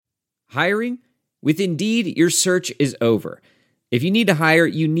Hiring? With Indeed, your search is over. If you need to hire,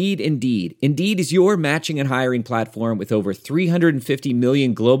 you need Indeed. Indeed is your matching and hiring platform with over 350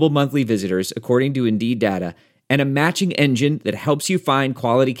 million global monthly visitors, according to Indeed data, and a matching engine that helps you find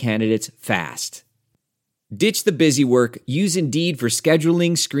quality candidates fast. Ditch the busy work. Use Indeed for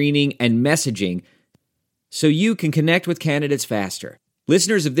scheduling, screening, and messaging so you can connect with candidates faster.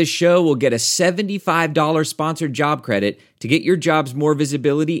 Listeners of this show will get a $75 sponsored job credit to get your jobs more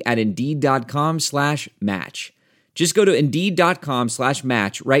visibility at Indeed.com/match. Just go to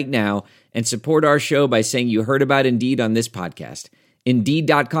Indeed.com/match right now and support our show by saying you heard about Indeed on this podcast.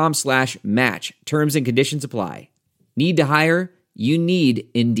 Indeed.com/match. Terms and conditions apply. Need to hire? You need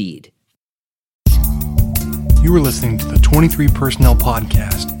Indeed. You are listening to the 23 Personnel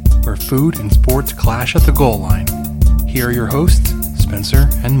Podcast, where food and sports clash at the goal line. Here are your hosts, Spencer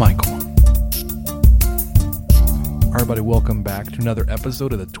and Michael. All right, everybody, welcome back to another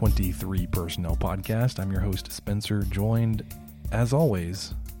episode of the 23 Personnel Podcast. I'm your host, Spencer, joined, as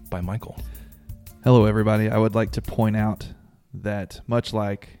always, by Michael. Hello, everybody. I would like to point out that much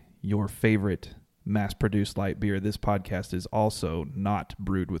like your favorite mass-produced light beer, this podcast is also not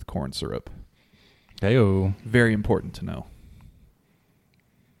brewed with corn syrup. Heyo. Very important to know.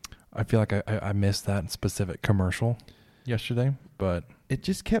 I feel like I missed that specific commercial yesterday, but it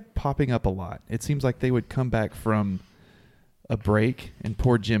just kept popping up a lot. It seems like they would come back from a break and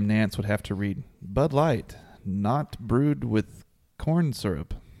poor Jim Nantz would have to read, Bud Light, not brewed with corn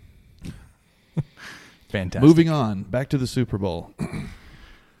syrup. Fantastic. Moving on, back to the Super Bowl.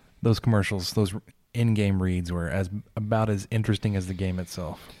 Those commercials, those in-game reads were about as interesting as the game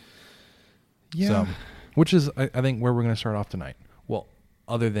itself. Yeah. So, which is, I think, where we're going to start off tonight. Well,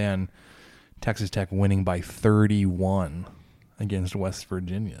 other than Texas Tech winning by 31 against West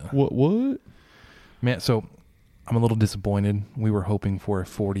Virginia. What? Man, so I'm a little disappointed. We were hoping for a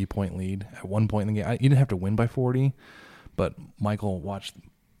 40-point lead at one point in the game. You didn't have to win by 40, but Michael watched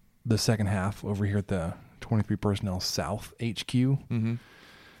the second half over here at the 23 Personnel South HQ. Mm-hmm.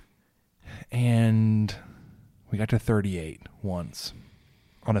 And we got to 38 once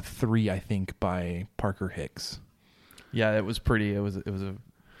on a 3, I think, by Parker Hicks. Yeah, it was pretty. It was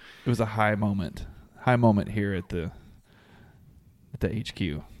a high moment. High moment here at the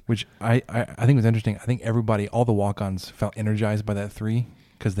HQ. Which I think was interesting. I think everybody, all the walk-ons, felt energized by that 3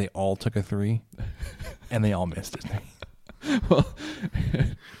 because they all took a 3 and they all missed it. Well,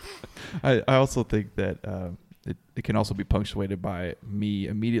 I also think that it can also be punctuated by me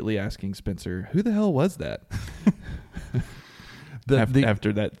immediately asking Spencer, who the hell was that?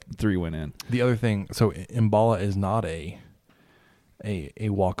 After that 3 went in. The other thing, so Mbala is not a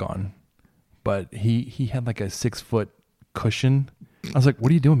walk-on, but he had like a 6-foot cushion. I was like, what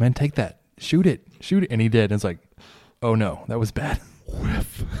are you doing, man? Take that. Shoot it. And he did. And it's like, oh no, that was bad.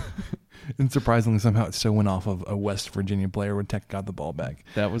 Whiff. And surprisingly, somehow it still went off of a West Virginia player when Tech got the ball back.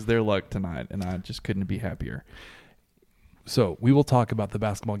 That was their luck tonight, and I just couldn't be happier. So we will talk about the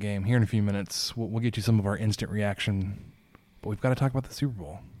basketball game here in a few minutes. We'll get you some of our instant reaction, but we've got to talk about the Super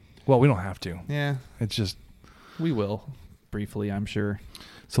Bowl. Well, we don't have to. Yeah. It's just... We will, briefly, I'm sure.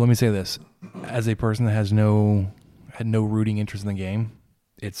 So let me say this. As a person that had no rooting interest in the game,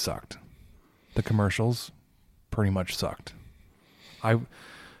 it sucked. The commercials pretty much sucked.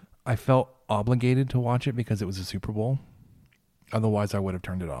 I felt obligated to watch it because it was a Super Bowl. Otherwise, I would have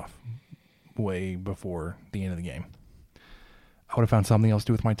turned it off way before the end of the game. I would have found something else to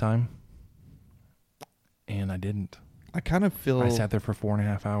do with my time, and I didn't. I kind of feel... I sat there for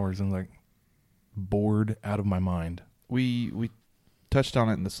 4.5 hours and like bored out of my mind. We touched on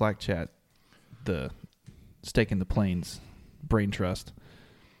it in the Slack chat, the Stake in the Plains brain trust.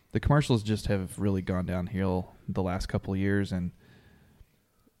 The commercials just have really gone downhill the last couple of years, and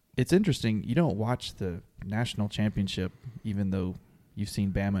it's interesting. You don't watch the national championship, even though you've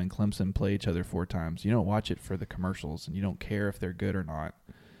seen Bama and Clemson play each other 4 times. You don't watch it for the commercials, and you don't care if they're good or not.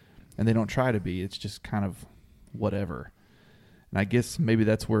 And they don't try to be. It's just kind of whatever. And I guess maybe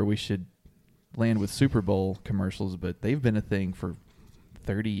that's where we should land with Super Bowl commercials, but they've been a thing for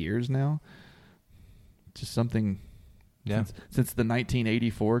 30 years now. Just something... Yeah. Since the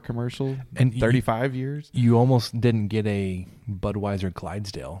 1984 commercial, and 35 years. You almost didn't get a Budweiser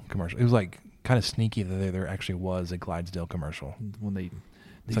Clydesdale commercial. It was like kind of sneaky that there actually was a Clydesdale commercial. When they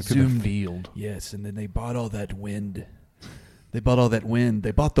like zoomed the field. Yes, and then they bought all that wind. They bought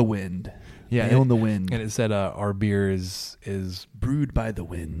the wind. Yeah, they own the wind. And it said our beer is brewed by the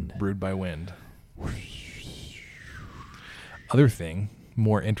wind. Brewed by wind. Other thing,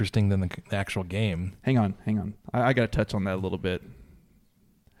 more interesting than the actual game. Hang on. I got to touch on that a little bit.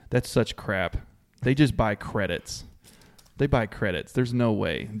 That's such crap. They just buy credits. They buy credits. There's no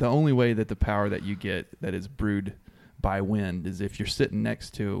way. The only way that the power that you get that is brewed by wind is if you're sitting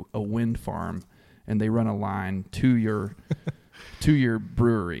next to a wind farm and they run a line to your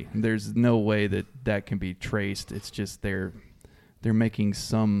brewery. There's no way that can be traced. It's just they're making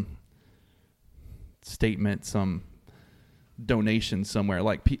some statement, some donation somewhere,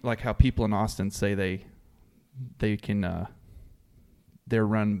 like how people in Austin say they're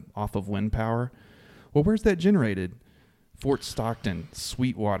run off of wind power. Well, where's that generated? Fort Stockton,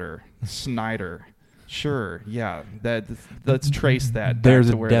 Sweetwater, Snyder. Sure, yeah. Let's trace that back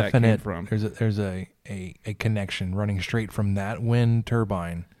to where that came from. There's a connection running straight from that wind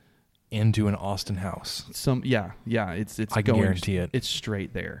turbine into an Austin house. Yeah. It's I can guarantee it. It's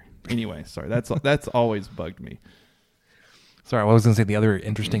straight there. Anyway, sorry. That's always bugged me. Sorry, I was going to say the other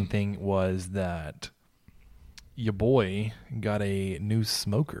interesting thing was that your boy got a new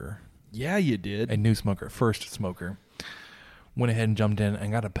smoker. Yeah, you did. A new smoker, first smoker. Went ahead and jumped in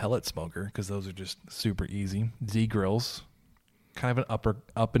and got a pellet smoker because those are just super easy. Z Grills, kind of an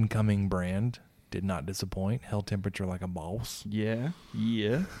up and coming brand. Did not disappoint. Held temperature like a boss. Yeah.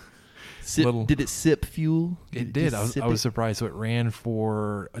 Did it sip fuel? It did. I was surprised. So it ran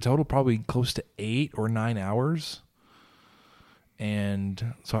for a total probably close to 8 or 9 hours.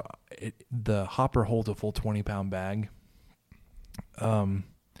 And so the hopper holds a full 20-pound bag.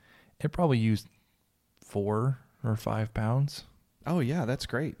 It probably used 4 or 5 pounds. Oh yeah, that's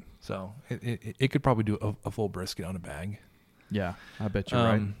great. So it could probably do a full brisket on a bag. Yeah, I bet you're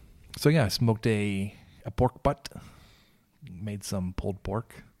right. So yeah, I smoked a pork butt, made some pulled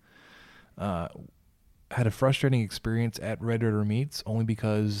pork. Had a frustrating experience at Red River Meats only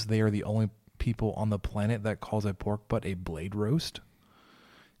because they are the only people on the planet that calls a pork butt a blade roast.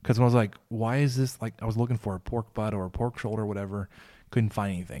 Because when I was like, why is this, like, I was looking for a pork butt or a pork shoulder or whatever, couldn't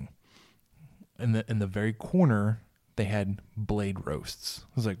find anything. In the very corner, they had blade roasts.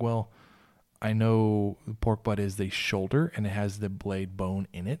 I was like, well, I know the pork butt is the shoulder and it has the blade bone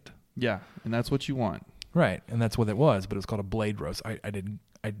in it. Yeah, and that's what you want. Right, and that's what it was, but it was called a blade roast. I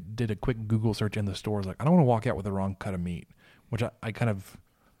did a quick Google search in the store. I was like, I don't want to walk out with the wrong cut of meat, which I kind of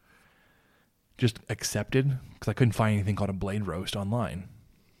just accepted because I couldn't find anything called a blade roast online.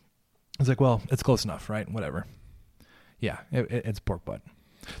 I was like, well, it's close enough, right? Whatever. Yeah, it's pork butt.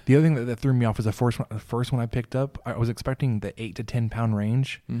 The other thing that threw me off was the first one I picked up. I was expecting the 8 to 10 pound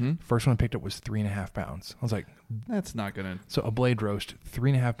range. Mm-hmm. First one I picked up was 3.5 pounds. I was like, that's not gonna. So a blade roast,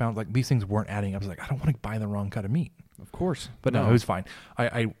 3.5 pounds. Like these things weren't adding up. I was like, I don't want to buy the wrong cut of meat. Of course, but no, it was fine.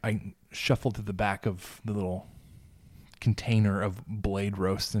 I shuffled to the back of the little container of blade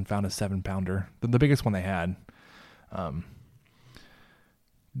roasts and found a 7-pounder, the biggest one they had.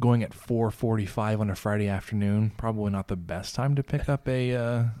 Going at 4:45 on a Friday afternoon, probably not the best time to pick up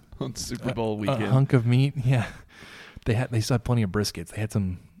on Super Bowl weekend. A hunk of meat. Yeah, they still had plenty of briskets. They had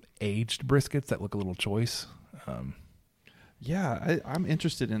some aged briskets that look a little choice. Yeah, I'm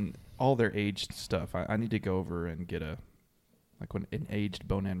interested in all their aged stuff. I need to go over and get an aged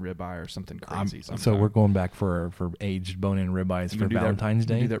bone-in ribeye or something crazy. So we're going back for aged bone-in ribeyes for Valentine's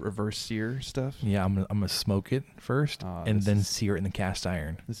Day. Do that reverse sear stuff? Yeah, I'm gonna smoke it first and then sear it in the cast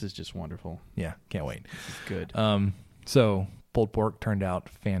iron. This is just wonderful. Yeah, can't wait. This is good. So pulled pork turned out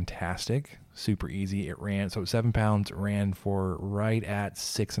fantastic, super easy. It ran 7 pounds, ran for right at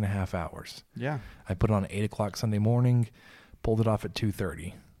 6.5 hours. Yeah, I put it on at 8 o'clock Sunday morning, pulled it off at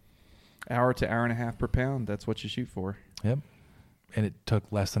 2:30. Hour to hour and a half per pound. That's what you shoot for. Yep. And it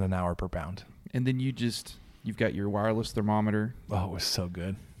took less than an hour per pound. And then you've got your wireless thermometer. Oh, it was so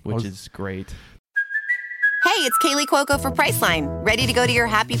good. Which is great. Hey, it's Kaylee Cuoco for Priceline. Ready to go to your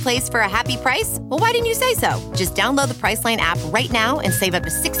happy place for a happy price? Well, why didn't you say so? Just download the Priceline app right now and save up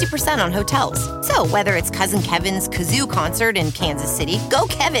to 60% on hotels. So whether it's Cousin Kevin's Kazoo Concert in Kansas City, go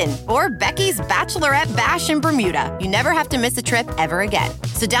Kevin, or Becky's Bachelorette Bash in Bermuda, you never have to miss a trip ever again.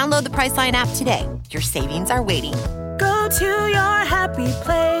 So download the Priceline app today. Your savings are waiting. Go to your happy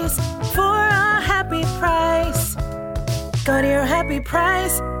place for a happy price. Go to your happy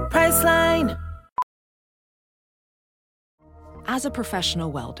price, Priceline. As a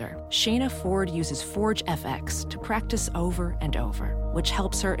professional welder, Shayna Ford uses Forge FX to practice over and over, which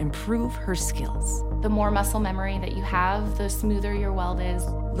helps her improve her skills. The more muscle memory that you have, the smoother your weld is.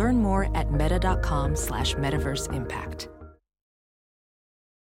 Learn more at meta.com/metaverseimpact.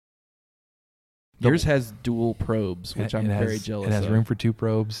 Yours has dual probes, which I'm very jealous of. It has room for 2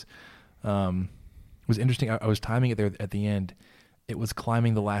 probes. It was interesting. I was timing it there at the end. It was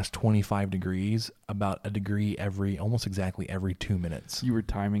climbing the last 25 degrees, about a degree almost exactly every 2 minutes. You were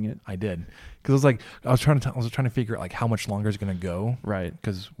timing it? I did. Because I was trying to figure out like how much longer it's going to go. Right.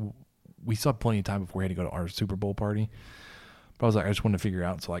 Because we still have plenty of time before we had to go to our Super Bowl party. But I was like, I just wanted to figure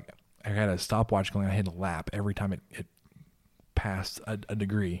out. So like, I had a stopwatch going. I had a lap every time it passed a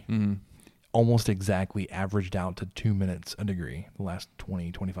degree. Mm-hmm. Almost exactly averaged out to 2 minutes a degree, the last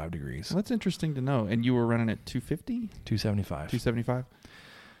 20, 25 degrees. Well, that's interesting to know. And you were running at 250? 275. 275?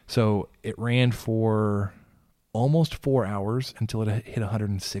 So it ran for almost 4 hours until it hit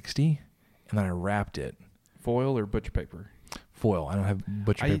 160, and then I wrapped it. Foil or butcher paper? Foil. I don't have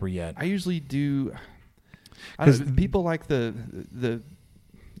butcher paper yet. I usually do. Because people like the.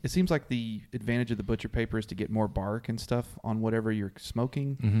 It seems like the advantage of the butcher paper is to get more bark and stuff on whatever you're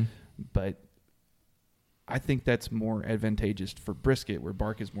smoking. Mm-hmm. But I think that's more advantageous for brisket, where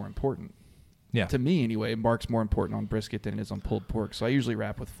bark is more important. Yeah. To me, anyway, bark's more important on brisket than it is on pulled pork. So I usually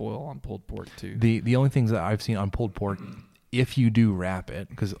wrap with foil on pulled pork too. The only things that I've seen on pulled pork, if you do wrap it,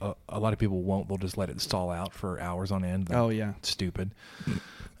 because a lot of people won't, they'll just let it stall out for hours on end. Oh yeah, stupid.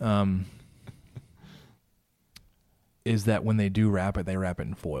 Is that when they do wrap it, they wrap it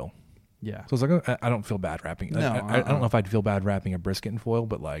in foil. Yeah. So it's like, I don't feel bad wrapping. No, I don't know if I'd feel bad wrapping a brisket in foil,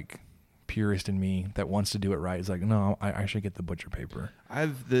 but like purist in me that wants to do it right is like, no, I should get the butcher paper.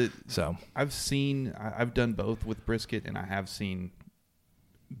 I've done both with brisket, and I have seen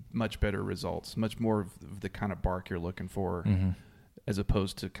much better results, much more of the kind of bark you're looking for, as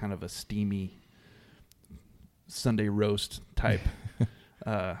opposed to kind of a steamy Sunday roast type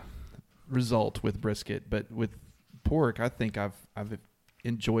result with brisket. But with pork, I think I've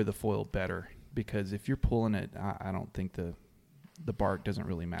enjoy the foil better, because if you're pulling it, I don't think the bark doesn't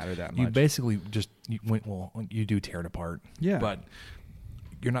really matter that much. You basically just you do tear it apart. Yeah, but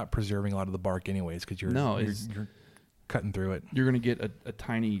you're not preserving a lot of the bark anyways, because you're cutting through it. You're going to get a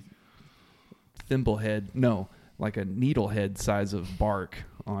tiny thimble head, like a needle head size of bark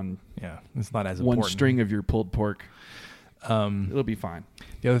on. Yeah, it's not as one important. String of your pulled pork. It'll be fine.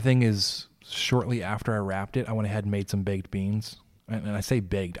 The other thing is, shortly after I wrapped it, I went ahead and made some baked beans. And I say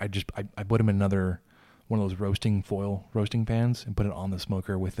baked, I put them in one of those roasting pans and put it on the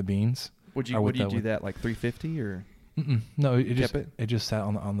smoker with the beans. Would you do that like 350 or? No, it just sat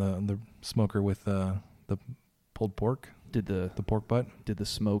on the smoker with the pulled pork. Did the pork butt? Did the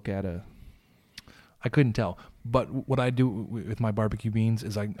smoke add I couldn't tell. But what I do with my barbecue beans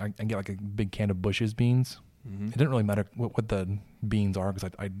is I get like a big can of Bush's beans. Mm-hmm. It didn't really matter what the beans are,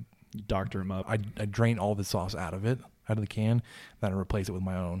 because I doctor them up. I drain all the sauce out of the can, then I replace it with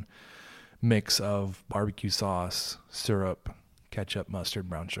my own mix of barbecue sauce, syrup, ketchup, mustard,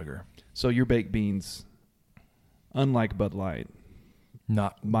 brown sugar. So your baked beans, unlike Bud Light,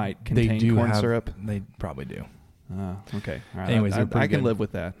 might contain corn syrup? They probably do. Okay. All right. Anyways, I can live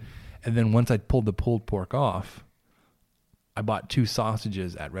with that. And then once I pulled the pulled pork off, I bought 2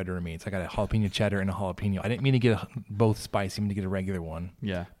 sausages at Red River Meats. I got a jalapeno cheddar and a jalapeno. I didn't mean to get both spicy. I mean to get a regular one.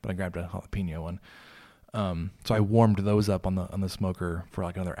 Yeah. But I grabbed a jalapeno one. So I warmed those up on the smoker for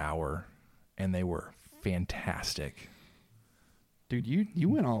like another hour, and they were fantastic. Dude, you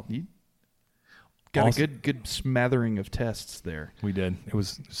got a good smattering of tests there. We did. It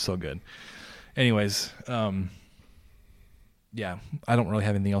was so good. Anyways, yeah, I don't really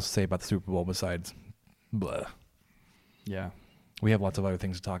have anything else to say about the Super Bowl besides blah. Yeah. We have lots of other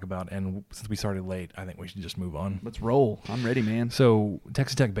things to talk about, and since we started late, I think we should just move on. Let's roll. I'm ready, man. So,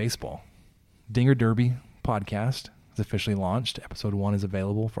 Texas Tech Baseball. Dinger Derby podcast is officially launched. Episode 1 is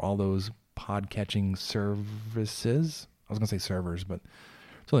available for all those pod-catching services. I was going to say servers, but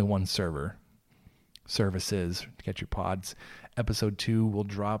it's only one server. Services to catch your pods. Episode 2 will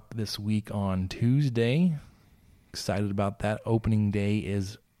drop this week on Tuesday. Excited about that. Opening day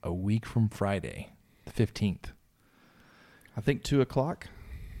is a week from Friday, the 15th. I think 2 o'clock.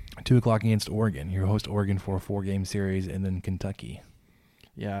 2 o'clock against Oregon. You host Oregon for a 4-game series, and then Kentucky.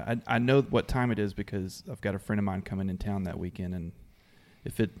 Yeah, I know what time it is because I've got a friend of mine coming in town that weekend, and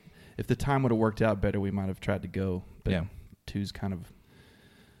if the time would have worked out better, we might have tried to go. But yeah. 2's kind of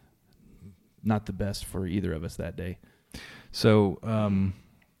not the best for either of us that day. So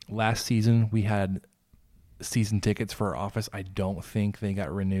last season we had season tickets for our office. I don't think they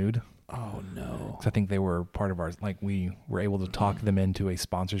got renewed. Oh no! I think they were part of our, like, we were able to talk them into a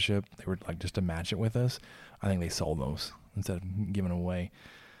sponsorship. They were like just to match it with us. I think they sold those instead of giving away.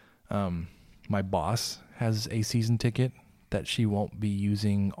 My boss has a season ticket that she won't be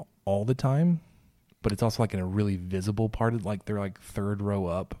using all the time, but it's also like in a really visible part of, like, they're like third row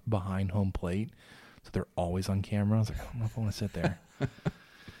up behind home plate, so they're always on camera. I was like, I don't know if I want to sit there.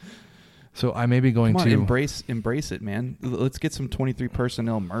 So I may be going to embrace it, man. Let's get some 23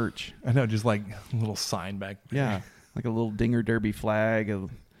 personnel merch. I know, just like a little sign back there. Yeah, like a little Dinger Derby flag,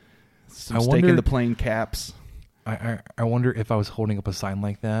 some stake in the plane caps. I wonder if I was holding up a sign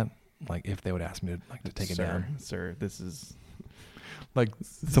like that, like if they would ask me to take it down. Sir, this is Like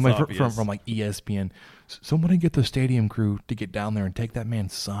somebody obvious. from like ESPN. Somebody get the stadium crew to get down there and take that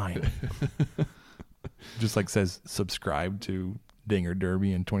man's sign. Just like says subscribe to Dinger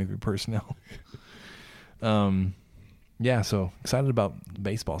Derby and 23 personnel. Yeah, so excited about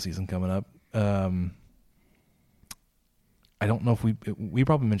baseball season coming up. I don't know if we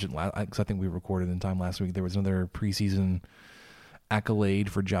probably mentioned last, because I think we recorded in time last week. There was another preseason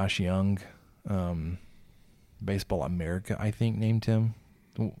accolade for Josh Young. Baseball America, I think, named him.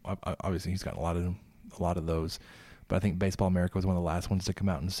 Obviously, he's got a lot of those, but I think Baseball America was one of the last ones to come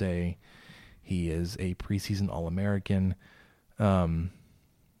out and say he is a preseason All-American.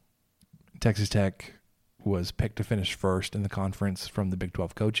 Texas Tech was picked to finish first in the conference from the Big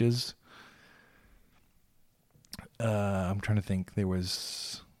 12 coaches. I'm trying to think. There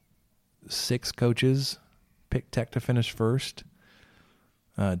was 6 coaches picked Tech to finish first.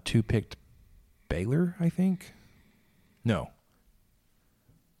 2 picked Baylor, I think. No.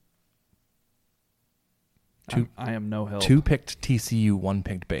 I am no help. 2 picked TCU, 1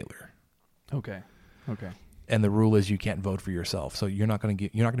 picked Baylor. Okay. And the rule is you can't vote for yourself, so you're not going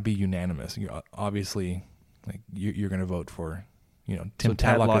to be unanimous. You're obviously like you're going to vote for, Tim so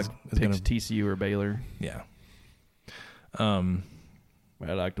Tadlock is going picks to TCU or Baylor. Yeah. I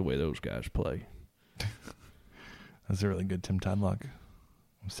like the way those guys play. That's a really good Tim Tadlock.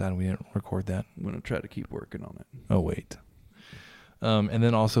 I'm sad we didn't record that. I'm going to try to keep working on it. Oh wait. And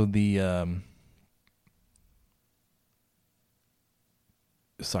then also the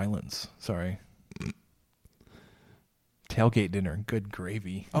silence. Sorry. Tailgate dinner. Good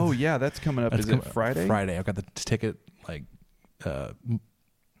gravy. Oh yeah, that's coming up. Is it Friday? Friday. I've got the ticket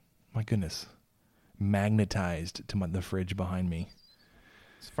my goodness, magnetized to the fridge behind me.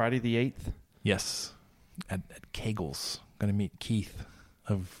 It's Friday the 8th. Yes, at Kegel's. Going to meet Keith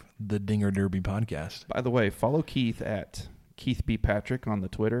of the Dinger Derby podcast. By the way, follow Keith at Keith B. Patrick on the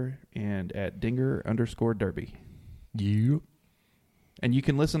Twitter and at Dinger_Derby. Yep. And you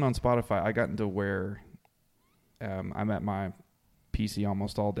can listen on Spotify. I got into where I'm at my PC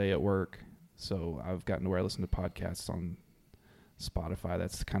almost all day at work, so I've gotten to where I listen to podcasts on Spotify.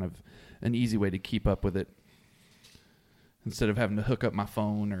 That's kind of an easy way to keep up with it instead of having to hook up my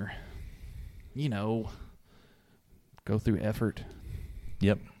phone or, go through effort.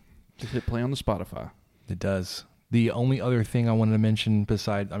 Yep. Just hit play on the Spotify. It does. The only other thing I wanted to mention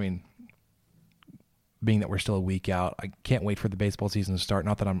besides, being that we're still a week out, I can't wait for the baseball season to start.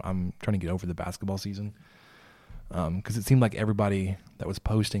 Not that I'm trying to get over the basketball season, because it seemed like everybody that was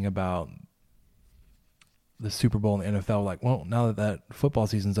posting about the Super Bowl and the NFL, like, well, now that football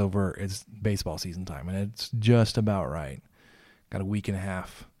season's over, it's baseball season time, and it's just about right. Got a week and a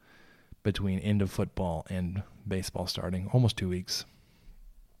half between end of football and baseball starting, almost 2 weeks.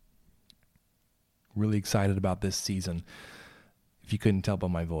 Really excited about this season. If you couldn't tell by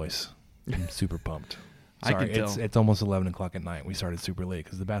my voice, I'm super pumped. Sorry, I can tell. It's almost 11 o'clock at night. We started super late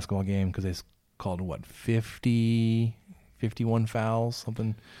because the basketball game, because they called 51 fouls,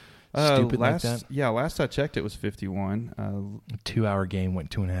 something stupid like that. Yeah, last I checked, it was 51. A 2-hour game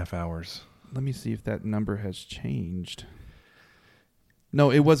went 2.5 hours. Let me see if that number has changed.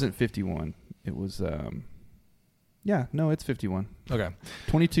 No, it wasn't 51. It was, it's 51. Okay.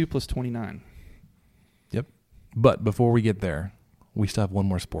 22 plus 29. Yep. But before we get there, we still have one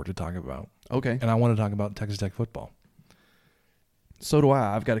more sport to talk about. Okay. And I want to talk about Texas Tech football. So do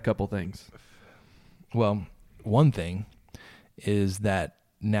I. I've got a couple things. Well, one thing is that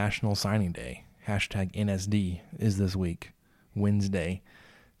National Signing Day, #NSD, is this week, Wednesday,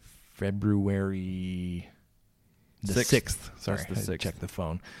 February the 6th. Sorry, That's the 6th. I checked the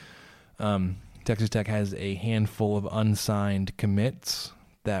phone. Texas Tech has a handful of unsigned commits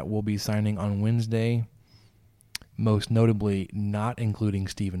that will be signing on Wednesday, most notably not including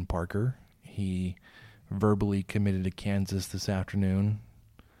Stephen Parker. He verbally committed to Kansas this afternoon.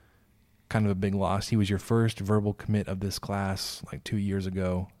 Kind of a big loss. He was your first verbal commit of this class like 2 years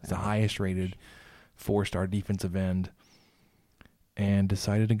ago. He's the highest rated 4-star defensive end, and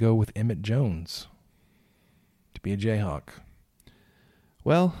decided to go with Emmett Jones to be a Jayhawk.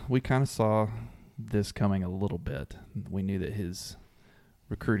 Well, we kind of saw this coming a little bit. We knew that his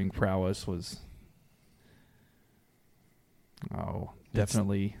recruiting prowess was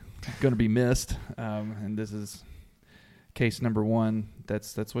definitely going to be missed. And this is case number one.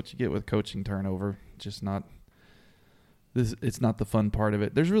 That's what you get with coaching turnover. Just not this. It's not the fun part of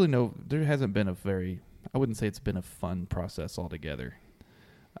it. There hasn't been I wouldn't say it's been a fun process altogether.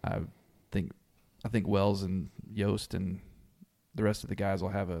 I think Wells and Yost and the rest of the guys will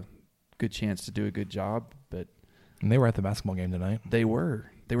have a good chance to do a good job, but And they were at the basketball game tonight. they were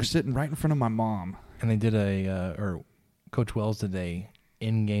sitting right in front of my mom. And they did or Coach Wells did a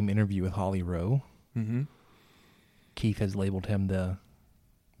in-game interview with Holly Rowe. Mm-hmm. Keith has labeled him the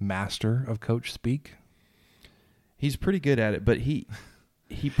master of coach speak. He's pretty good at it, but he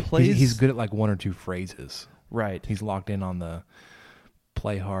plays. He's good at like one or two phrases. Right. He's locked in on the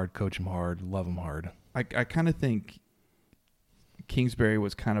play hard, coach him hard, love him hard. I kind of think Kingsbury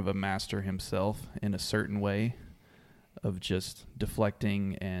was kind of a master himself in a certain way of just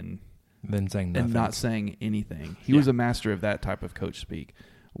deflecting and then saying nothing. And not saying anything. He was a master of that type of coach speak.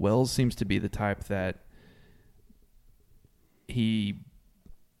 Wells seems to be the type that he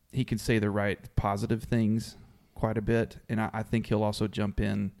can say the right positive things quite a bit, and I think he'll also jump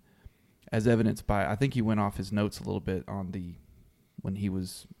in as evidenced by, I think he went off his notes a little bit on when he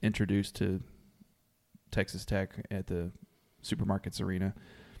was introduced to Texas Tech at the Supermarkets Arena.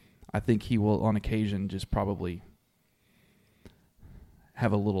 I think he will on occasion just probably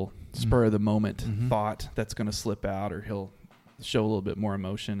have a little spur of the moment thought that's going to slip out, or he'll show a little bit more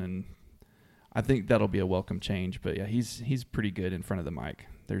emotion, and I think that'll be a welcome change. But yeah, he's pretty good in front of the mic.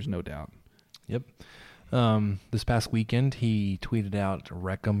 There's no doubt. Yep. This past weekend, he tweeted out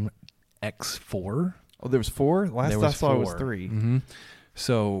Reckham X4. Oh, there was 4? Last I saw 4. it was 3. Mm-hmm.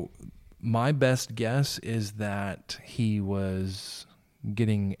 So my best guess is that he was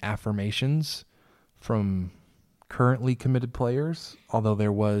getting affirmations from currently committed players, although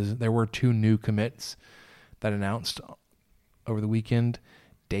there were 2 new commits that announced over the weekend.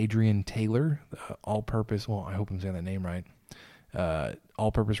 Dadrian Taylor, all-purpose, well, I hope I'm saying that name right,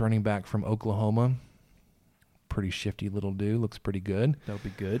 all-purpose running back from Oklahoma. Pretty shifty little dude, looks pretty good. That'll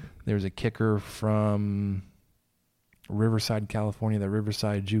be good. There's a kicker from Riverside, California, the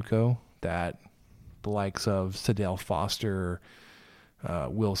Riverside JUCO, that the likes of Sadell Foster,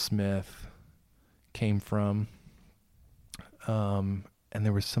 Will Smith came from. And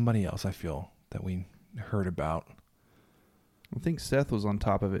there was somebody else I feel that we heard about. I think Seth was on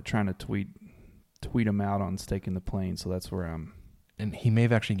top of it trying to tweet him out on Staking the Plane, so that's where I'm. And he may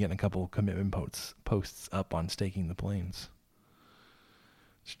have actually gotten a couple commitment posts up on Staking the Plains.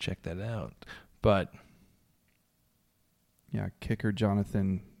 Let's check that out. But yeah, kicker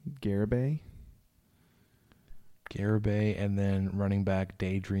Jonathan Garibay, and then running back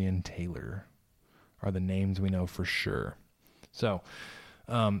Dadrian Taylor are the names we know for sure. So,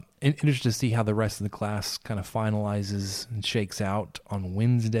 interested to see how the rest of the class kind of finalizes and shakes out on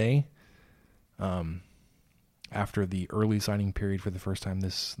Wednesday. After the early signing period for the first time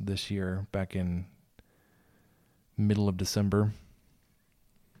this year, back in middle of December,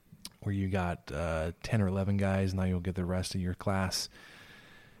 where you got 10 or 11 guys, now you'll get the rest of your class,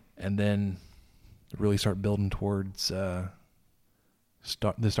 and then really start building towards the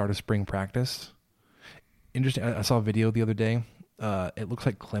start of spring practice. Interesting. I saw a video the other day. It looks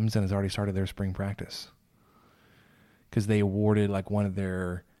like Clemson has already started their spring practice because they awarded like one of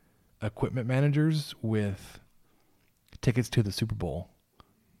their equipment managers with tickets to the Super Bowl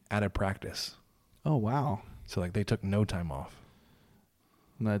at a practice. Oh, wow. So like they took no time off.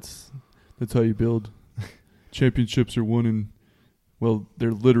 That's how you build. Championships are won in, well,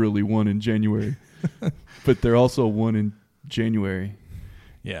 they're literally won in January, but they're also won in January.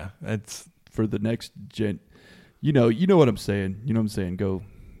 Yeah, that's for the next gen. You know what I'm saying. You know what I'm saying.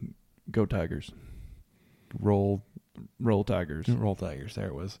 Go Tigers. Roll Tigers. Roll Tigers. There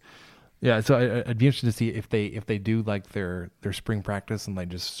it was. Yeah, so I'd be interested to see if they do like their spring practice and they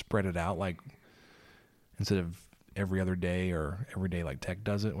just spread it out, like instead of every other day or every day like Tech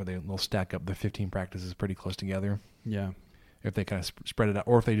does it, where they'll stack up the 15 practices pretty close together. Yeah. If they kind of spread it out,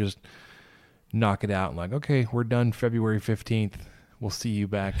 or if they just knock it out and like, okay, we're done February 15th. We'll see you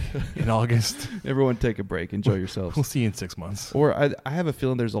back in August. Everyone take a break. Enjoy yourselves. We'll see you in 6 months. Or I have a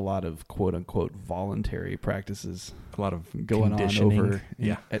feeling there's a lot of quote-unquote voluntary practices. A lot of going on over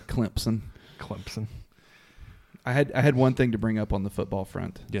at Clemson. I had one thing to bring up on the football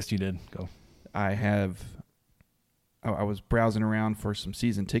front. Yes, you did. Go. I was browsing around for some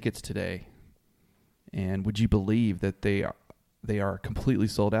season tickets today, and would you believe that they are completely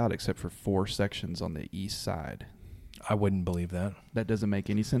sold out except for 4 sections on the east side? I wouldn't believe that. That doesn't make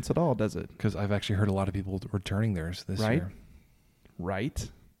any sense at all, does it? Because I've actually heard a lot of people returning theirs this year.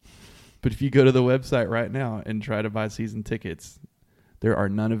 Right. But if you go to the website right now and try to buy season tickets, there are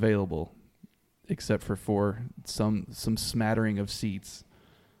none available except for some smattering of seats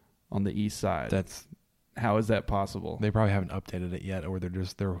on the east side. How is that possible? They probably haven't updated it yet, or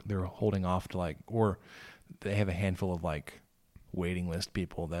they're holding off to like, or they have a handful of like waiting list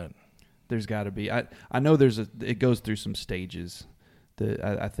people that. There's got to be. I know it goes through some stages.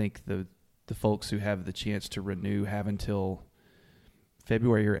 I think the folks who have the chance to renew have until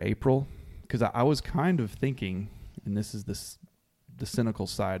February or April, because I was kind of thinking, and this is the cynical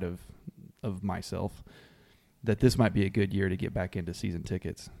side of myself, that this might be a good year to get back into season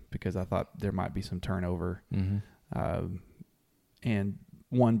tickets, because I thought there might be some turnover. And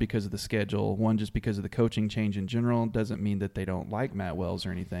one, because of the schedule, one, just because of the coaching change in general. Doesn't mean that they don't like Matt Wells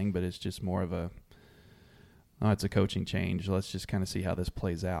or anything, but it's just more of it's a coaching change. Let's just kind of see how this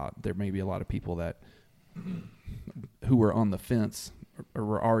plays out. There may be a lot of people who were on the fence or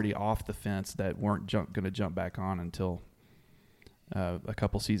were already off the fence that weren't going to jump back on until a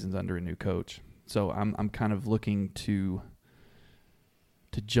couple seasons under a new coach. So I'm kind of looking to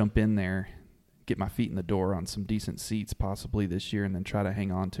jump in there, get my feet in the door on some decent seats possibly this year, and then try to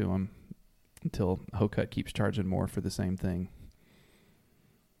hang on to them until Hokut keeps charging more for the same thing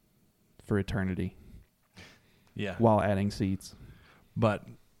for eternity. Yeah. While adding seats. But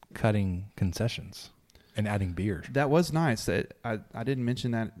cutting concessions and adding beer. That was nice. I didn't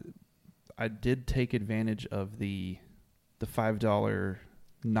mention that. I did take advantage of the $5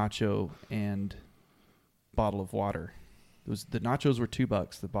 nacho and bottle of water. The nachos were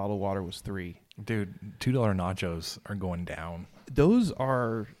 $2. The bottle of water was $3. Dude, $2 nachos are going down. Those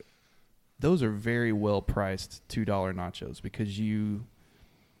are very well priced $2 nachos, because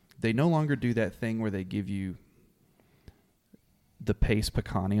they no longer do that thing where they give you the paste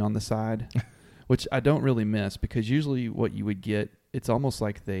pecani on the side, which I don't really miss, because usually what you would get, it's almost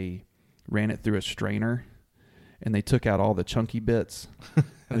like they ran it through a strainer and they took out all the chunky bits and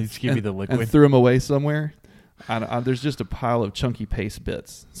they just give you the liquid and threw them away somewhere. There's just a pile of chunky paste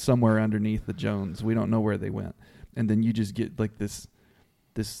bits somewhere underneath the Jones. We don't know where they went. And then you just get like this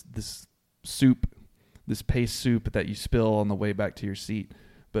soup, this paste soup that you spill on the way back to your seat.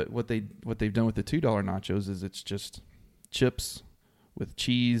 But what they've done with the $2 nachos is it's just chips with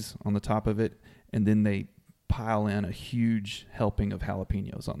cheese on the top of it, and then they pile in a huge helping of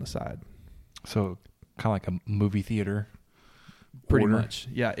jalapenos on the side. So kind of like a movie theater. Pretty order. much.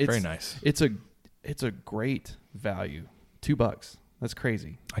 Yeah. It's very nice. It's a great value. $2. That's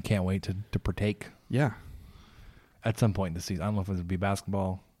crazy. I can't wait to partake. Yeah. At some point this season. I don't know if it'll be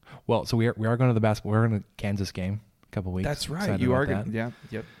basketball. Well, so we are going to the basketball. We're going to Kansas game in a couple weeks. That's right. Excited You about are that. going. Yeah.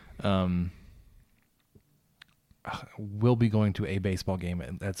 Yep. We'll be going to a baseball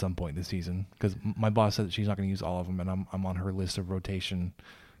game at some point this season, because my boss said that she's not going to use all of them, and I'm on her list of rotation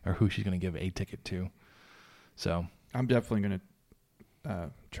or who she's going to give a ticket to. So I'm definitely going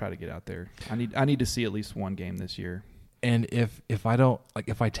to try to get out there. I need to see at least one game this year. And if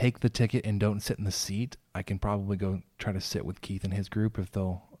I take the ticket and don't sit in the seat, I can probably go try to sit with Keith and his group if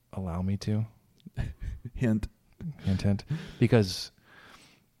they'll allow me to. Hint. Because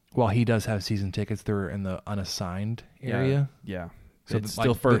while he does have season tickets, they're in the unassigned area. Yeah. So it's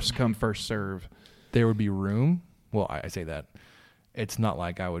still first come, first serve. There would be room. Well, I say that. It's not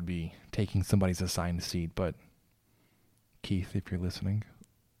like I would be taking somebody's assigned seat, but Keith, if you're listening,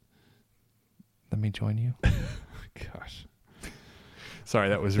 let me join you. Gosh. Sorry,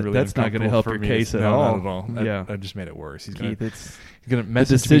 that was really That's not going to help your case at all. Not at all. Yeah. I just made it worse. He's Keith, gonna the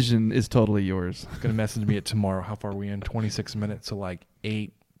message decision me. is totally yours. He's going to message me at tomorrow. How far are we in? 26 minutes. So like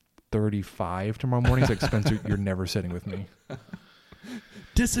 8:35 tomorrow morning. He's like, Spencer, you're never sitting with me.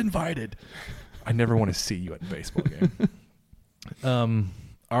 Disinvited. I never want to see you at a baseball game.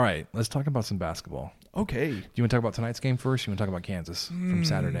 All right, let's talk about some basketball. Okay. Do you want to talk about tonight's game first? Or you want to talk about Kansas from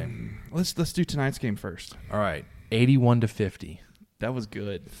Saturday? Let's do tonight's game first. All right, 81-50. That was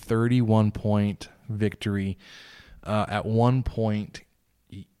good. 31-point victory. At one point,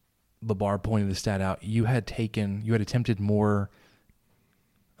 LeBar pointed the stat out. You had attempted more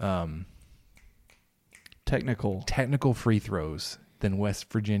technical free throws than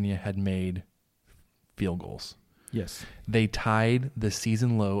West Virginia had made field goals. Yes. They tied the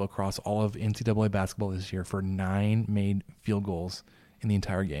season low across all of NCAA basketball this year for 9 made field goals in the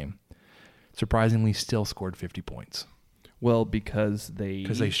entire game. Surprisingly, still scored 50 points. Well, because they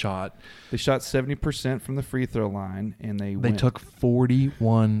shot 70% from the free throw line, and they took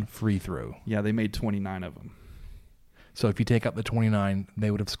 41 free throw. Yeah, they made 29 of them. So if you take out the 29,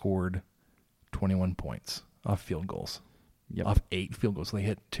 they would have scored 21 points off field goals. Yep. Off 8 field goals. So they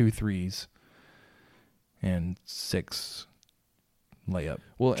hit 2 threes and 6 layup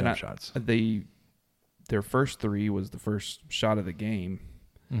jump shots. Their first 3 was the first shot of the game,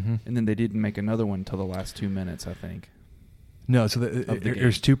 and then they didn't make another one until the last 2 minutes, I think. No, so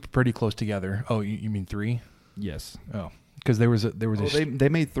there's 2 pretty close together. Oh, you mean 3? Yes. Oh, because they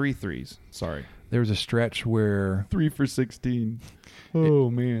made 3 threes. Sorry. There was a stretch where 3 for 16.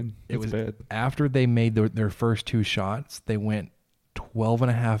 Oh man, it was bad. After they made their first 2 shots, they went 12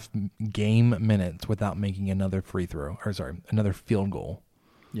 and a half game minutes without making another field goal.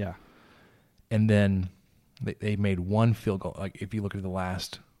 Yeah. And then They made one field goal. Like if you look at the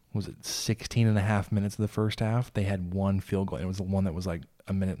last, was it 16 and a half minutes of the first half? They had one field goal. It was the one that was like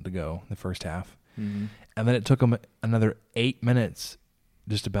a minute to go, the first half. Mm-hmm. And then it took them another 8 minutes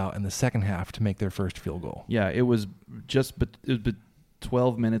just about in the second half to make their first field goal. Yeah, it was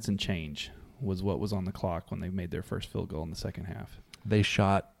 12 minutes and change was what was on the clock when they made their first field goal in the second half. They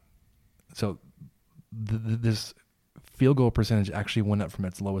shot, so this field goal percentage actually went up from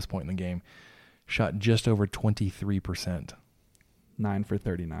its lowest point in the game. Shot just over 23%. 9 for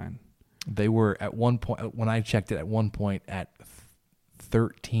 39. They were at one point, when I checked it, at one point at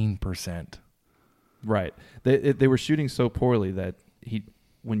 13%. Right. They were shooting so poorly that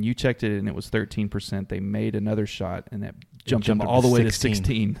when you checked it and it was 13%, they made another shot and that jumped them all the way to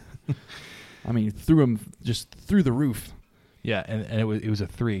 16. I mean, threw them just through the roof. Yeah, and it was a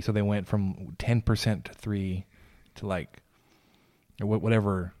 3, so they went from 10% to 3 to like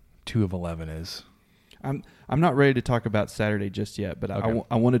whatever 2 of 11 is. I'm not ready to talk about Saturday just yet, but okay.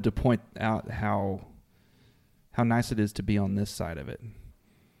 I wanted to point out how nice it is to be on this side of it,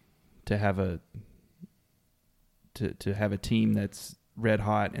 to have a team that's red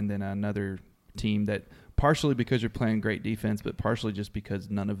hot, and then another team that partially because you're playing great defense, but partially just because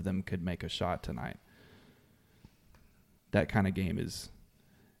none of them could make a shot tonight. That kind of game is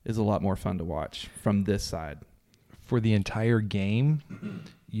a lot more fun to watch from this side. For the entire game,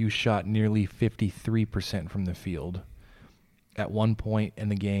 you shot nearly 53% from the field. At one point in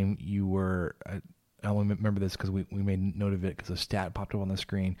the game, you were, I only remember this because we made note of it because a stat popped up on the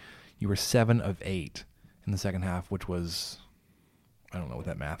screen. You were 7 of 8 in the second half, which was, I don't know what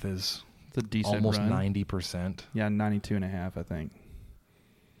that math is. It's a decent almost run. 90%. Yeah, 92.5, I think.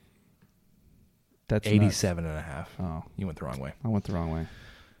 That's 87.5. Oh. You went the wrong way. I went the wrong way.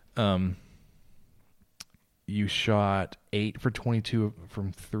 You shot 8 for 22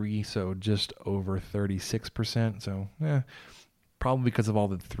 from 3, so just over 36%. So, probably because of all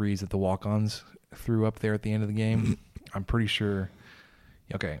the threes that the walk-ons threw up there at the end of the game. I'm pretty sure.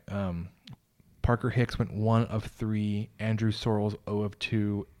 Okay. Parker Hicks went 1 of 3. Andrew Sorrells 0 of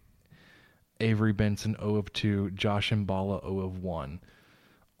 2. Avery Benson 0 of 2. Josh Mballa 0 of 1.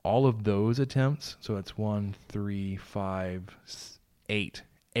 All of those attempts, so it's 1, 3, 5, 8.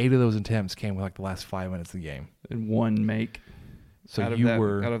 8 of those attempts came with like the last 5 minutes of the game. And 1 make. So out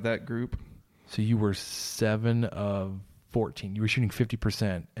of that group. So you were 7 of 14. You were shooting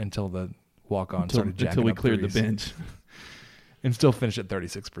 50% until the walk-on started jacking until we up cleared threes. the bench, and still finished at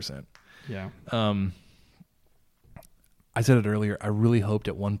 36%. Yeah. I said it earlier. I really hoped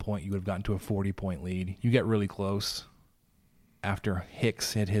at one point you would have gotten to a 40-point lead. You get really close after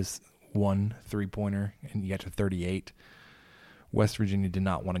Hicks hit his 1 3-pointer, and you got to 38. West Virginia did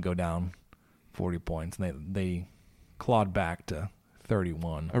not want to go down 40 points, and they clawed back to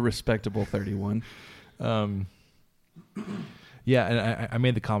 31. A respectable 31. Yeah, and I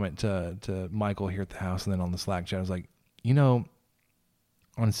made the comment to Michael here at the house and then on the Slack chat. I was like,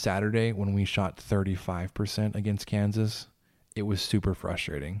 on Saturday when we shot 35% against Kansas, it was super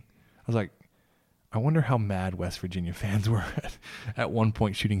frustrating. I was like, I wonder how mad West Virginia fans were at one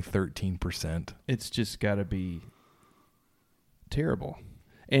point shooting 13%. It's just got to be terrible.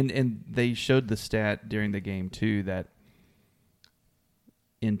 And they showed the stat during the game, too, that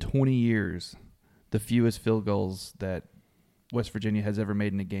in 20 years, the fewest field goals that West Virginia has ever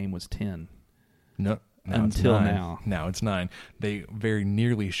made in a game was 10. No. Until now. Now it's 9. They very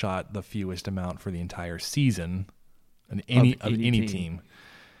nearly shot the fewest amount for the entire season of any team.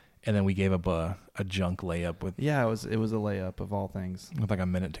 And then we gave up a junk layup with. Yeah, it was a layup of all things. With like a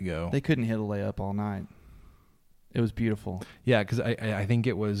minute to go. They couldn't hit a layup all night. It was beautiful. Yeah, because I think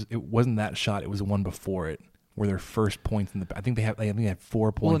it wasn't that shot. It was the one before it, where their first points in the. I think they had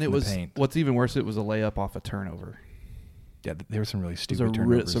 4 points in the paint. What's even worse, it was a layup off a turnover. Yeah, there were some really stupid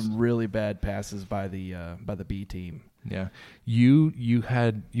turnovers. Some really bad passes by the B team. Yeah, you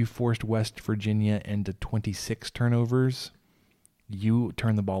forced West Virginia into 26 turnovers. You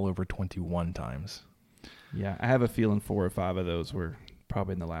turned the ball over 21 times. Yeah, I have a feeling 4 or 5 of those were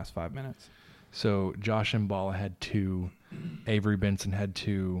probably in the last 5 minutes. So Josh Mballa had 2, Avery Benson had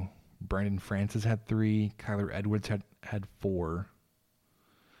 2, Brandon Francis had 3, Kyler Edwards had 4.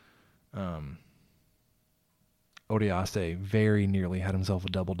 Odiase very nearly had himself a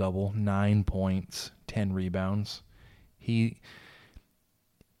double-double, 9 points, 10 rebounds. He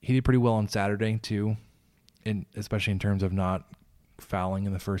did pretty well on Saturday too, especially in terms of not fouling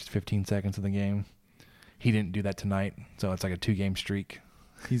in the first 15 seconds of the game. He didn't do that tonight, so it's like a 2-game streak.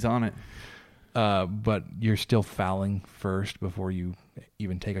 He's on it. But you're still fouling first before you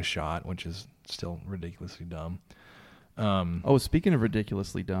even take a shot, which is still ridiculously dumb. Speaking of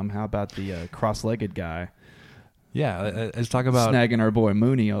ridiculously dumb, how about the cross-legged guy Yeah, let's talk about snagging our boy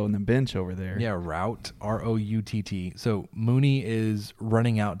Mooney on the bench over there. Yeah, route, Routt. So Mooney is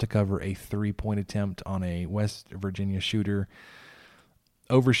running out to cover a 3-point attempt on a West Virginia shooter.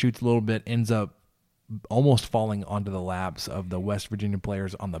 Overshoots a little bit, ends up almost falling onto the laps of the West Virginia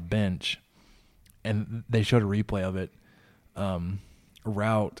players on the bench. And they showed a replay of it.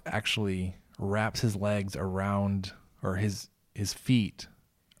 Route actually wraps his legs around, or his feet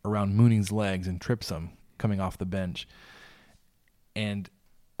around Mooney's legs and trips him coming off the bench. And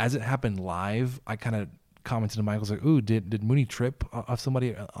as it happened live, I kind of commented to Michael, I was like, ooh, did Mooney trip off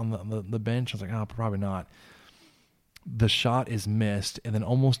somebody on the bench? I was like, oh, probably not. The shot is missed, and then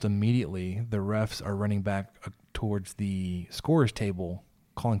almost immediately the refs are running back towards the scorer's table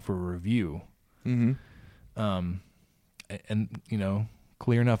calling for a review. Mm-hmm. And you know,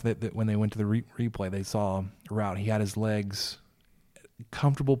 clear enough that when they went to the replay, they saw Route. He had his legs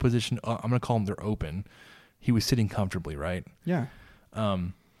comfortable position. I'm going to call them they're open. He was sitting comfortably, right? Yeah.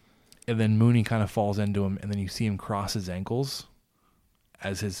 And then Mooney kind of falls into him, and then you see him cross his ankles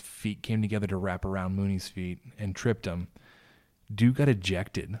as his feet came together to wrap around Mooney's feet and tripped him. Dude got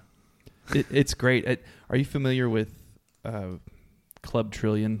ejected. It's great. Are you familiar with Club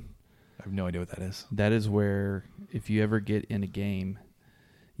Trillion? I have no idea what that is. That is where if you ever get in a game,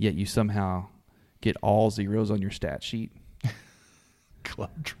 yet you somehow get all zeros on your stat sheet.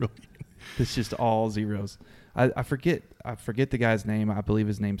 Club Trillion. It's just all zeros. I forget the guy's name. I believe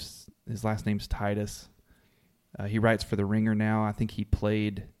his last name's Titus. He writes for The Ringer now. I think he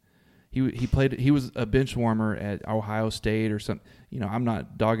played. He was a bench warmer at Ohio State or something. You know, I'm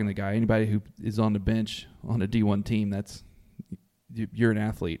not dogging the guy. Anybody who is on the bench on a D1 team, you're an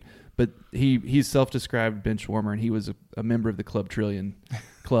athlete. But he's self-described bench warmer, and he was a member of the Club Trillion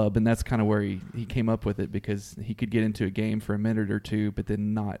club, and that's kind of where he came up with it, because he could get into a game for a minute or two, but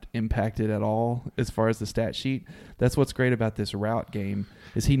then not impact it at all as far as the stat sheet. That's what's great about this Route game,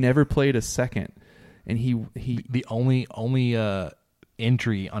 is he never played a second, and he the only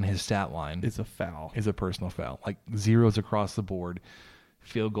entry on his stat line is a foul, is a personal foul, like zeros across the board,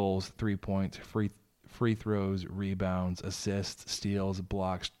 field goals, 3 points, free throws, rebounds, assists, steals,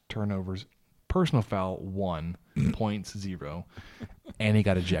 blocks, turnovers. Personal foul 1, points 0, and he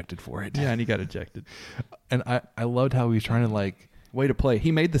got ejected for it. Yeah, and he got ejected. And I loved how he was trying to like way to play.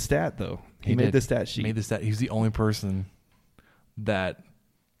 He made the stat though. He made the stat sheet. Made the stat. He's the only person that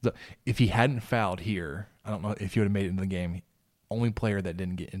if he hadn't fouled here, I don't know if he would have made it into the game. Only player that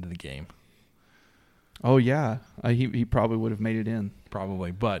didn't get into the game. Oh yeah, he probably would have made it in.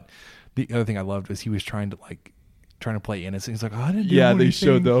 Probably, but the other thing I loved was he was trying to play innocent. He's like, oh, I didn't do anything. They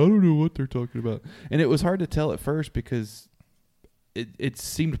showed that. I don't know what they're talking about. And it was hard to tell at first because it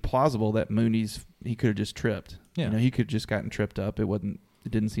seemed plausible that he could have just tripped. Yeah. You know, he could have just gotten tripped up. It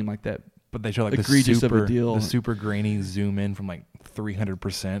didn't seem like that. But they show like egregious of a deal. The super grainy zoom in from like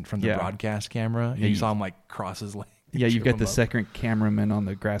 300% from the broadcast camera. Yeah, you saw him like cross his leg. Yeah, you've got the second cameraman on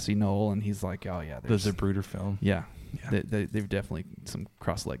the grassy knoll, and he's like, oh yeah. The Zapruder film. Yeah. They've definitely some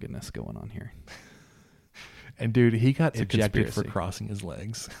cross-leggedness going on here. And dude, he got ejected for crossing his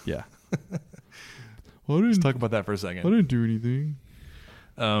legs. Yeah. Let's talk about that for a second. I didn't do anything.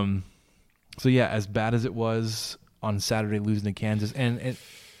 So yeah, as bad as it was on Saturday losing to Kansas, and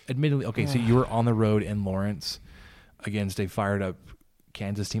admittedly, okay, so you were on the road in Lawrence against a fired up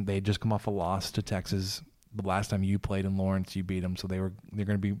Kansas team. They had just come off a loss to Texas. The last time you played in Lawrence, you beat them, so they're going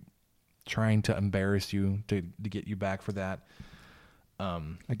to be trying to embarrass you to get you back for that.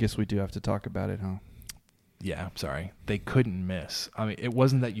 I guess we do have to talk about it, huh? Yeah, sorry. They couldn't miss. I mean, it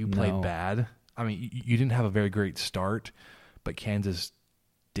wasn't that you played bad. I mean, you didn't have a very great start, but Kansas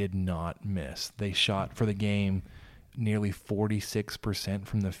did not miss. They shot for the game nearly 46%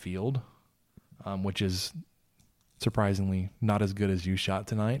 from the field, which is surprisingly not as good as you shot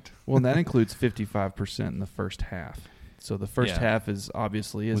tonight. Well, and that includes 55% in the first half. So the first half is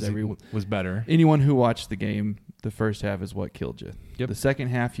obviously was better. Anyone who watched the game, the first half is what killed you. Yep. The second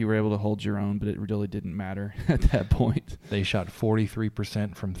half you were able to hold your own, but it really didn't matter at that point. They shot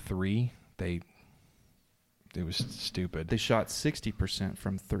 43% from 3. It was stupid. They shot 60%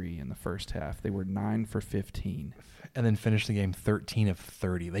 from 3 in the first half. They were 9 for 15. And then finished the game 13 of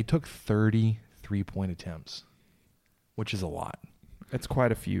 30. They took 30 3-point attempts, which is a lot. That's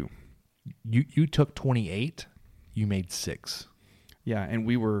quite a few. You took 28. You made 6. Yeah, and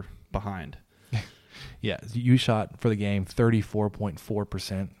we were behind. Yeah, you shot for the game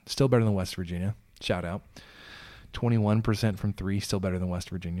 34.4%. Still better than West Virginia. Shout out. 21% from 3. Still better than West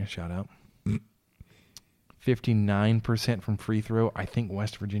Virginia. Shout out. 59% from free throw. I think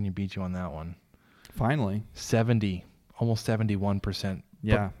West Virginia beat you on that one. Finally. Almost 71%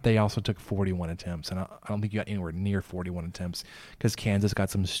 Yeah. But they also took 41 attempts, and I don't think you got anywhere near 41 attempts because Kansas got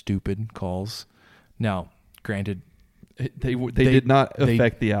some stupid calls. Now, granted, They did not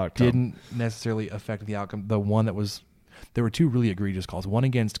affect the outcome. Didn't necessarily affect the outcome. The one that was, there were two really egregious calls. One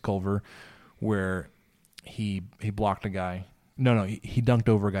against Culver, where he blocked a guy. No, he dunked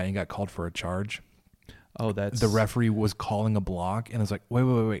over a guy and got called for a charge. Oh, that's the referee was calling a block, and it's like,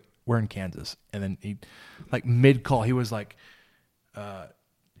 wait, we're in Kansas, and then he, like mid call, he was like,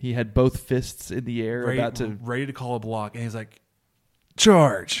 he had both fists in the air, ready to call a block, and he's like,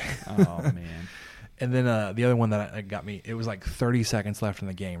 charge. Oh man. And then the other one that got me, it was like 30 seconds left in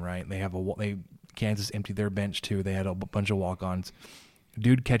the game, right? Kansas emptied their bench too. They had a bunch of walk-ons.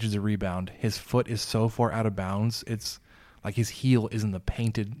 Dude catches a rebound. His foot is so far out of bounds, it's like his heel is in the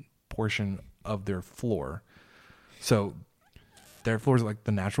painted portion of their floor. So their floor is like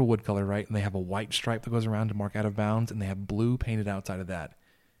the natural wood color, right? And they have a white stripe that goes around to mark out of bounds, and they have blue painted outside of that.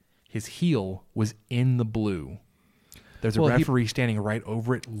 His heel was in the blue. There's a referee standing right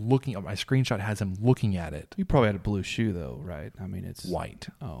over it, looking. My screenshot has him looking at it. He probably had a blue shoe, though, right? I mean, it's white.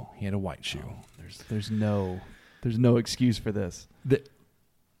 Oh, he had a white shoe. Oh, there's no excuse for this.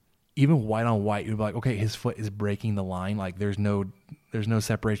 Even white on white, you'd be like, okay, his foot is breaking the line. Like there's no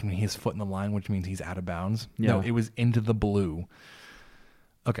separation between his foot and the line, which means he's out of bounds. Yeah. No, it was into the blue.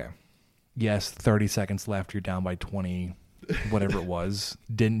 Okay, yes, 30 seconds left. You're down by 20, whatever it was.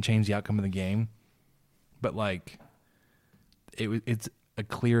 Didn't change the outcome of the game, but like. It's a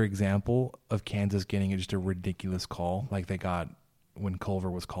clear example of Kansas getting just a ridiculous call like they got when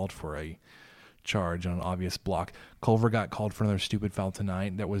Culver was called for a charge on an obvious block. Culver got called for another stupid foul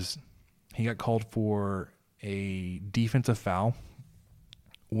tonight. He got called for a defensive foul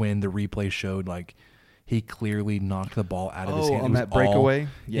when the replay showed like he clearly knocked the ball out of his hand. On that breakaway?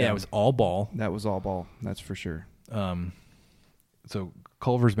 Yeah, it was all ball. That was all ball. That's for sure. So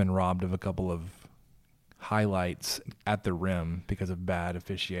Culver's been robbed of a couple of highlights at the rim because of bad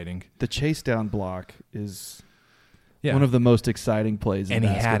officiating. The chase down block is one of the most exciting plays in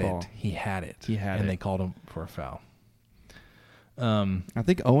basketball. He had it. And they called him for a foul. I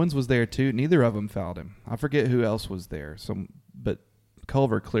think Owens was there too. Neither of them fouled him. I forget who else was there. But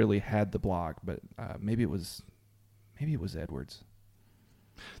Culver clearly had the block, but maybe it was Edwards.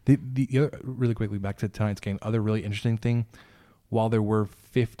 The other, really quickly back to tonight's game, other really interesting thing, while there were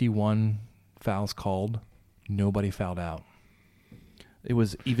 51 fouls called, nobody fouled out. It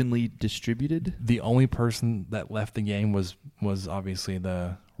was evenly distributed. The only person that left the game was obviously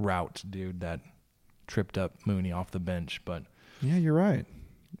the route dude that tripped up Mooney off the bench. But yeah, you're right.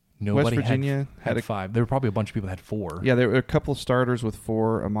 Nobody West Virginia had 5. There were probably a bunch of people that had 4. Yeah, there were a couple of starters with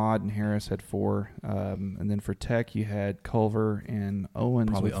 4. Ahmad and Harris had 4. And then for Tech, you had Culver and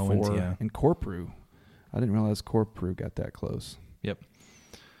Owens probably with Owens, 4. yeah. And Corprew. I didn't realize Corprew got that close. Yep.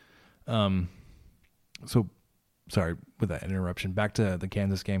 So, sorry with that interruption. Back to the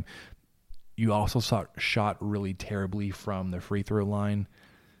Kansas game. You also shot really terribly from the free throw line.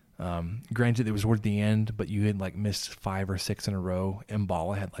 Granted, it was toward the end, but you had like missed 5 or 6 in a row.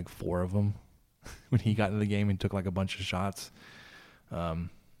 Mbala had like 4 of them when he got into the game and took like a bunch of shots. And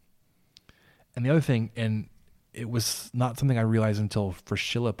the other thing, and it was not something I realized until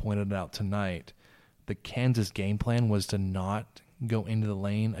Frashilla pointed it out tonight, the Kansas game plan was to not go into the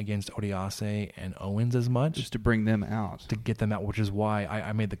lane against Odiase and Owens as much. Just to bring them out. To get them out, which is why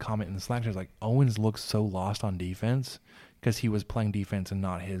I made the comment in the Slack. I was like, Owens looks so lost on defense because he was playing defense and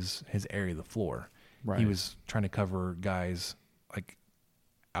not his area of the floor. Right. He was trying to cover guys like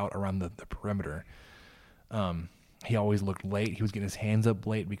out around the perimeter. He always looked late. He was getting his hands up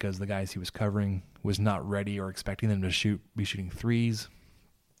late because the guys he was covering was not ready or expecting them to be shooting threes.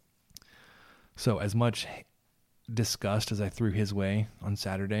 So as much disgust as I threw his way on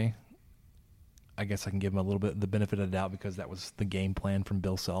Saturday, I guess I can give him a little bit the benefit of the doubt because that was the game plan from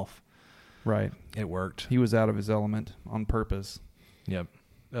Bill Self. Right. It worked. He was out of his element on purpose. Yep.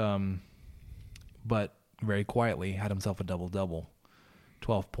 But very quietly had himself a double-double.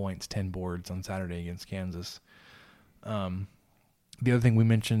 12 points, 10 boards on Saturday against Kansas. The other thing we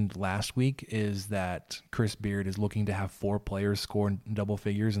mentioned last week is that Chris Beard is looking to have 4 players score in double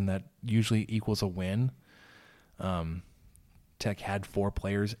figures, and that usually equals a win. Tech had 4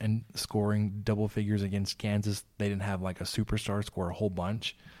 players and scoring double figures against Kansas. They didn't have like a superstar score a whole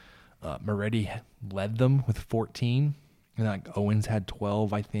bunch. Moretti led them with 14. And like Owens had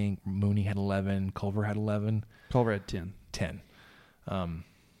 12, I think. Mooney had 11. Culver had 11. Culver had 10. 10.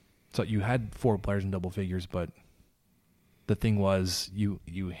 So you had 4 players in double figures, but the thing was you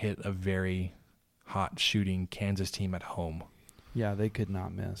hit a very hot shooting Kansas team at home. Yeah, they could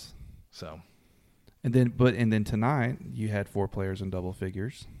not miss. So, And then tonight you had 4 players in double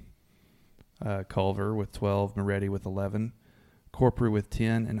figures. Culver with 12, Moretti with 11, Corprew with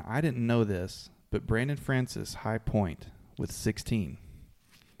 10, and I didn't know this, but Brandon Francis, high point, with 16.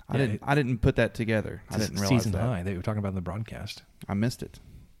 I didn't put that together. I didn't realize season that. high. They were talking about in the broadcast. I missed it.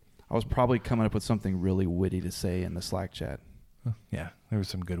 I was probably coming up with something really witty to say in the Slack chat. Yeah, there was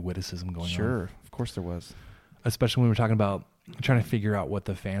some good witticism going on. Sure, of course there was. Especially when we were talking about trying to figure out what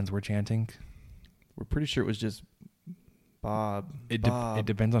the fans were chanting. We're pretty sure it was just Bob. It Bob,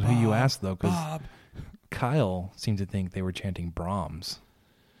 depends on who you ask, though, because Bob. Kyle seemed to think they were chanting Brahms.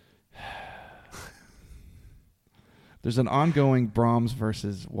 There's an ongoing Brahms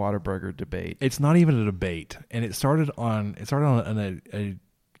versus Whataburger debate. It's not even a debate, and it started on a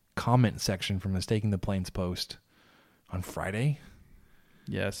comment section from the Staking the Plains post on Friday.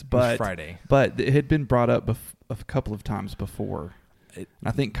 Yes, It was but Friday. But it had been brought up a couple of times before.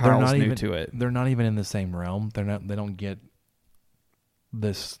 I think Kyle's new to it. They're not even in the same realm. They don't get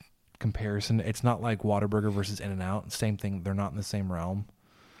this comparison. It's not like Whataburger versus In-N-Out. Same thing. They're not in the same realm.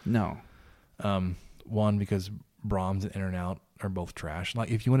 No. One, because Brahms and In-N-Out are both trash. Like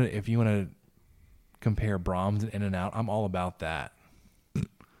if you want to compare Brahms and In-N-Out, I'm all about that.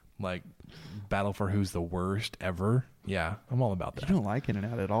 Like battle for who's the worst ever. Yeah, I'm all about that. You don't like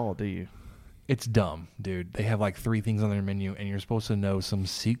In-N-Out at all, do you? It's dumb, dude. They have like 3 things on their menu, and you're supposed to know some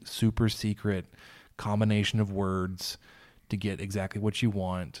super secret combination of words to get exactly what you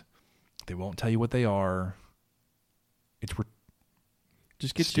want. They won't tell you what they are. It's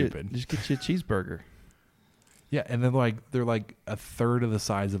stupid. Just get you a cheeseburger. Yeah, and then they're like a third of the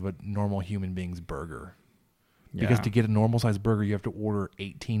size of a normal human being's burger. Yeah. Because to get a normal sized burger, you have to order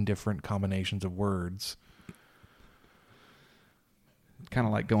 18 different combinations of words. Kind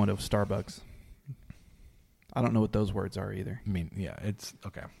of like going to Starbucks. I don't know what those words are either. I mean, yeah, it's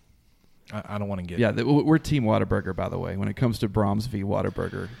okay. I don't want to get... Yeah, we're Team Whataburger, by the way, when it comes to Brahms v.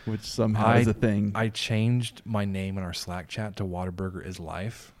 Whataburger, which somehow is a thing. I changed my name in our Slack chat to Whataburger is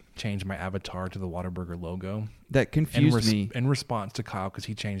Life. Changed my avatar to the Whataburger logo. That confused me. In response to Kyle, because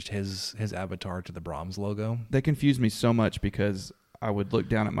he changed his avatar to the Brahms logo. That confused me so much because I would look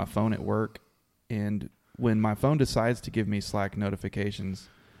down at my phone at work, and when my phone decides to give me Slack notifications,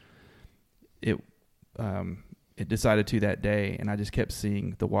 it decided to that day, and I just kept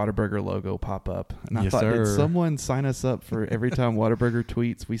seeing the Whataburger logo pop up. And I thought, did someone sign us up for every time Whataburger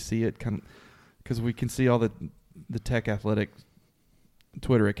tweets, we see it? Because we can see all the Tech Athletic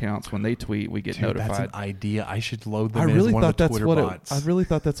Twitter accounts. When they tweet, we get notified. That's an idea. I should load them as one of the Twitter bots. I really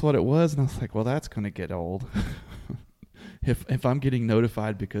thought that's what it was, and I was like, well, that's going to get old. If I'm getting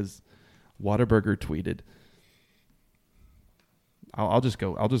notified because Whataburger tweeted, I'll just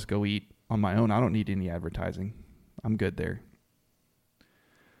go eat on my own. I don't need any advertising. I'm good there.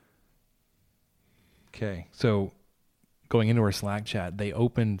 Okay, so going into our Slack chat, they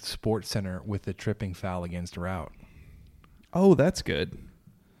opened Sports Center with the tripping foul against Route. Oh, that's good.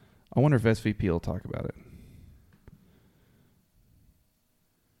 I wonder if SVP will talk about it.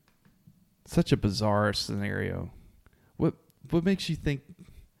 Such a bizarre scenario. What makes you think? I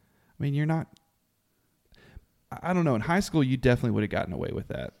mean, you're not. I don't know. In high school, you definitely would have gotten away with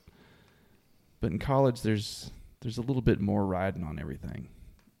that. But in college, there's a little bit more riding on everything.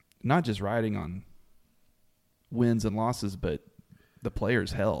 Not just riding on wins and losses, but the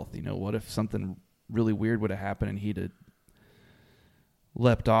player's health. You know, what if something really weird would have happened and he'd have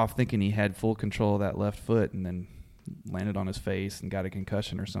leapt off thinking he had full control of that left foot and then landed on his face and got a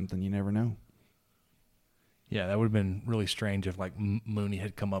concussion or something? You never know. Yeah, that would have been really strange if like Mooney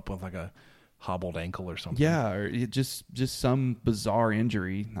had come up with like a hobbled ankle or something. Yeah, or just some bizarre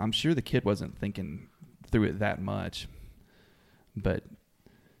injury. I'm sure the kid wasn't thinking through it that much, but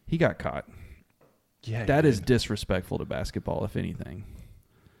he got caught. Yeah, that is disrespectful to basketball, if anything.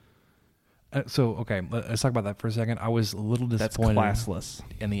 So, okay, let's talk about that for a second. I was a little disappointed. That's classless.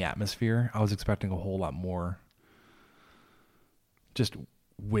 In the atmosphere. I was expecting a whole lot more just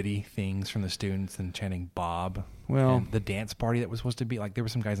witty things from the students and chanting Bob. Well, and the dance party that was supposed to be, like, there were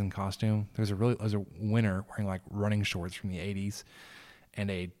some guys in costume. There was a winner wearing, like, running shorts from the 80s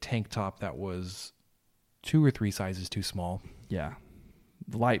and a tank top that was 2 or 3 sizes too small. Yeah.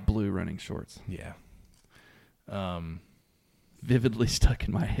 Light blue running shorts. Yeah. Vividly stuck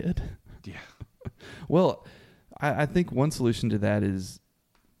in my head. Yeah. Well, I think one solution to that is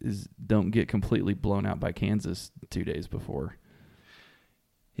don't get completely blown out by Kansas 2 days before.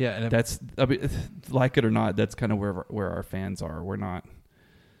 Yeah, and that's, I mean, like it or not, that's kind of where our fans are. We're not.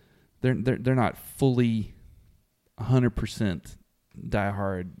 They're not fully 100%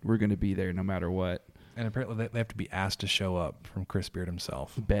 diehard. We're going to be there no matter what. And apparently they have to be asked to show up from Chris Beard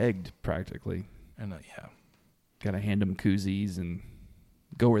himself. Begged, practically. And yeah. Got to hand them koozies and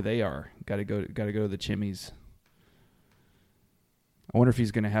go where they are. Got to go to the Chimneys. I wonder if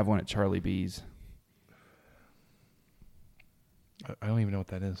he's going to have one at Charlie B's. I don't even know what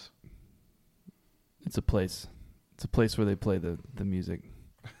that is. It's a place. It's a place where they play the music.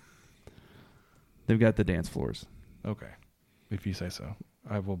 They've got the dance floors. Okay. If you say so,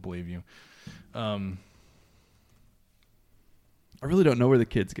 I will believe you. I really don't know where the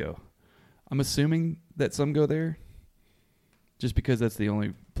kids go. I'm assuming that some go there just because that's the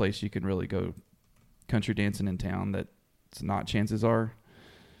only place you can really go country dancing in town that's not chances are.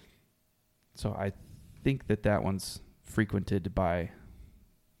 So I think that one's frequented by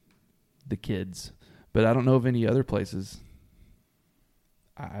the kids, but I don't know of any other places.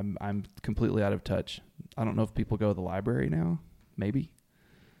 I'm completely out of touch. I don't know if people go to the library now. Maybe.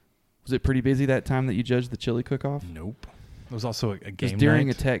 Was it pretty busy that time that you judged the chili cook-off? Nope. It was also a game it was during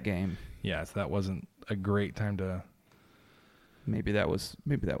night. a Tech game. Yeah, so that wasn't a great time to. Maybe that was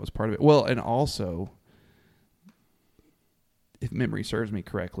part of it. Well, and also, if memory serves me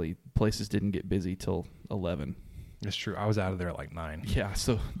correctly, places didn't get busy till 11. It's true. I was out of there at like 9. Yeah,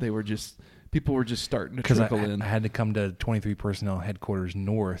 so people were just starting to trickle in. I had to come to 23 Personnel Headquarters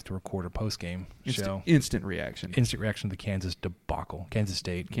North to record a post-game show. Instant reaction. Instant reaction to the Kansas debacle. Kansas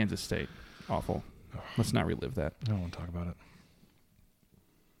State. Awful. Let's not relive that. I don't want to talk about it.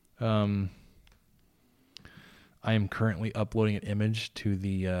 I am currently uploading an image to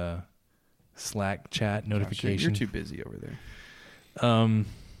the Slack chat notification. You're too busy over there.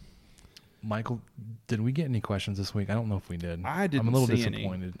 Michael, did we get any questions this week? I don't know if we did. I didn't. I'm a little see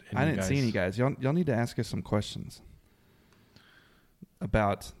disappointed. I didn't see any guys. Y'all need to ask us some questions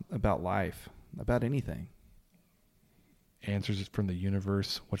about life, about anything. Answers from the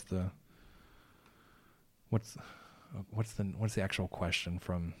universe. What's the actual question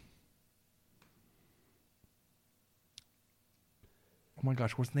from? Oh my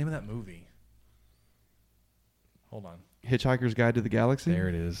gosh, what's the name of that movie? Hold on. Hitchhiker's Guide to the Galaxy? There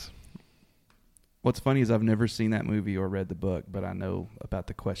it is. What's funny is I've never seen that movie or read the book, but I know about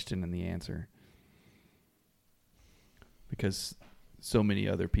the question and the answer. Because so many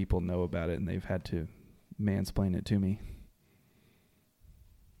other people know about it and they've had to mansplain it to me.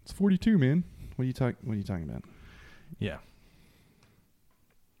 It's 42, man. What are you talking about? Yeah.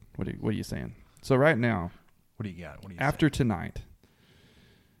 What are you saying? So right now, what do you got? After tonight,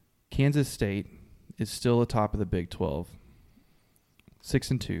 Kansas State is still atop of the Big 12,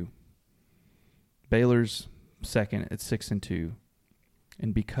 6-2. Baylor's second at 6-2,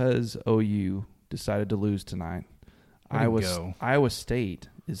 and because OU decided to lose tonight, Iowa State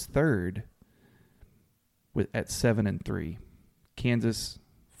is third at 7-3. Kansas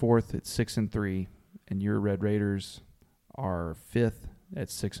fourth at 6-3, and your Red Raiders are fifth at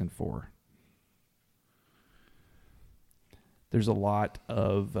 6-4. There's a lot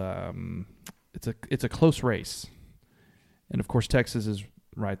of it's a close race, and of course Texas is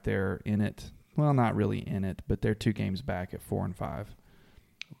right there in it. Well, not really in it, but they're 2 games back at 4-5.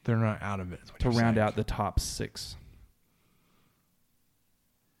 They're not out of it. To round out the top 6.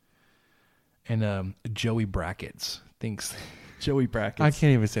 And Joey Brackets thinks. Joey Brackets. I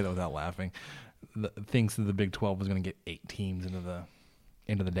can't even say that without laughing. Thinks that the Big 12 was going to get 8 teams into the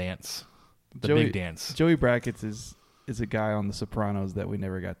dance, the big dance. Joey Brackets is a guy on The Sopranos that we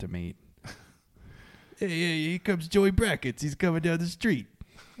never got to meet. Hey, here comes Joey Brackets. He's coming down the street.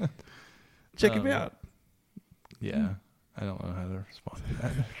 Check him out. Yeah, I don't know how to respond to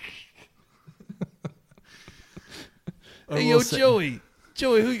that. Hey, Joey.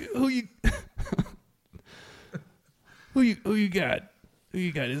 Joey, who you who you got? Who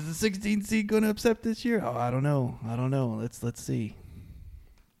you got? Is the 16 seed going to upset this year? Oh, I don't know. Let's see.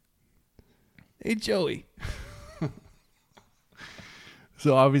 Hey, Joey.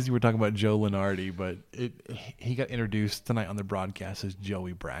 So obviously we're talking about Joe Lenardi, but he got introduced tonight on the broadcast as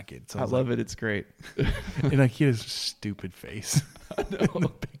Joey Brackett. So I love it. It's great. And like he has a stupid face in the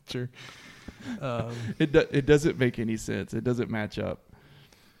picture. It doesn't make any sense. It doesn't match up.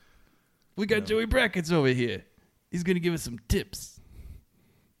 We got Joey Brackets over here. He's going to give us some tips.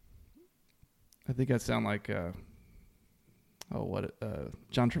 I think I sound like John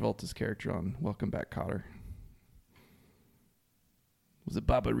Travolta's character on Welcome Back, Kotter. Was it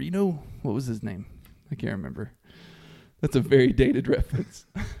Barbarino? What was his name? I can't remember. That's a very dated reference.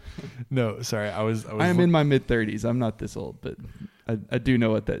 No, sorry. I am in my mid-30s. I'm not this old, but I do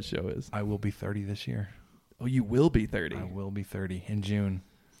know what that show is. I will be 30 this year. Oh, you will be 30. I will be 30 in June.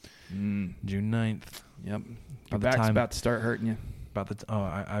 June 9th. Yep. Your back's about to start hurting you. I've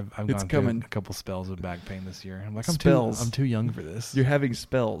gone through a couple spells of back pain this year. I'm like, I'm too young for this. You're having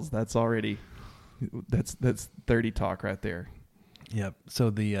spells. That's already That's 30 talk right there. Yep. So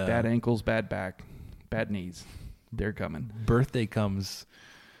the bad ankles, bad back, bad knees. They're coming. Birthday comes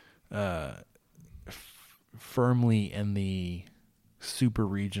firmly in the super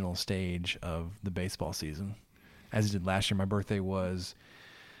regional stage of the baseball season, as it did last year. My birthday was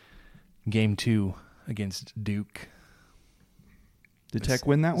Game 2 against Duke. Did Tech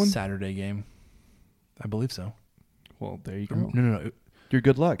win that one? Saturday game. I believe so. Well, there you go. No. Your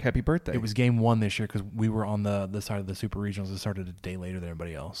good luck. Happy birthday. It was Game 1 this year because we were on the side of the super regionals. It started a day later than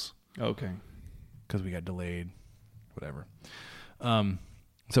everybody else. Okay. Because we got delayed, whatever.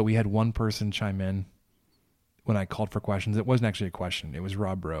 So we had one person chime in when I called for questions. It wasn't actually a question. It was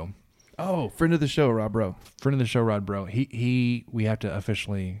Rob Bro. Oh, friend of the show, Rob Bro. Friend of the show, Rob Bro. We have to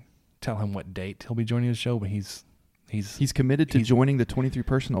officially tell him what date he'll be joining the show, but he's committed to joining the 23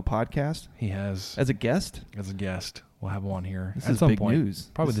 Personal podcast. He has as a guest. We'll have him on here. This at is some big point. news.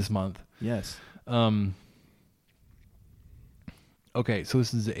 Probably this month. Yes. Okay, so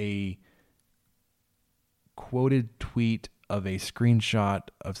this is a quoted tweet of a screenshot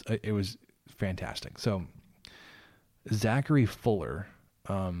of it was fantastic. So Zachary Fuller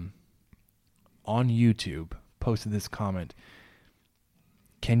on YouTube posted this comment.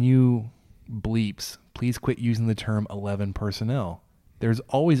 Can you bleeps please quit using the term 11 personnel? There's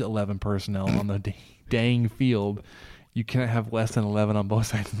always 11 personnel on the dang field. You cannot have less than 11 on both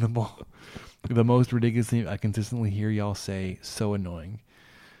sides of the ball. The most ridiculous thing I consistently hear y'all say, so annoying.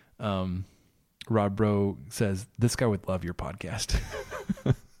 Rob Bro says, this guy would love your podcast.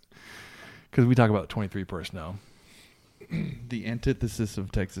 Because we talk about 23 personnel. The antithesis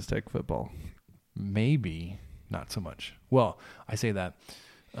of Texas Tech football. Maybe not so much. Well, I say that.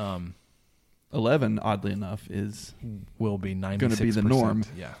 11, oddly enough, will be 96%. Going to be the norm.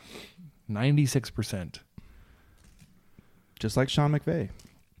 Yeah. 96%. Just like Sean McVay.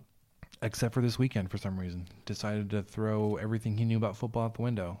 Except for this weekend, for some reason. Decided to throw everything he knew about football out the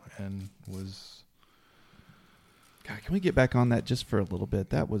window and was... God, can we get back on that just for a little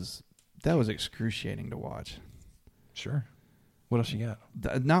bit? That was excruciating to watch. Sure. What else you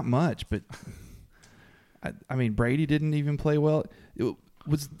got? Not much, but... I mean, Brady didn't even play well.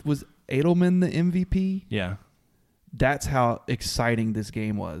 Was Edelman the MVP? Yeah. That's how exciting this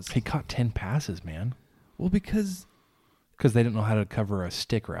game was. He caught 10 passes, man. Well, because they didn't know how to cover a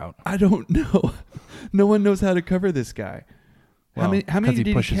stick route. I don't know. No one knows how to cover this guy. Well, how many did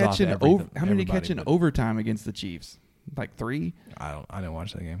he catch in everybody, overtime against the Chiefs? Like 3? I didn't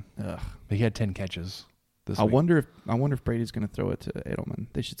watch that game. Ugh. But he had 10 catches this week. I wonder if Brady's going to throw it to Edelman.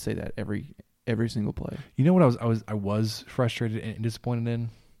 They should say that every single play. You know what I was frustrated and disappointed in?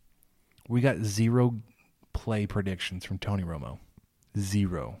 We got 0 play predictions from Tony Romo.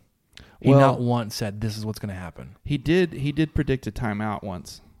 0. He not once said this is what's going to happen. He did predict a timeout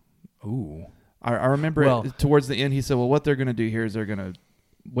once. Ooh. I remember towards the end he said, well, what they're going to do here is they're going to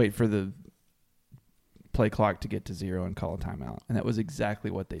wait for the play clock to get to 0 and call a timeout. And that was exactly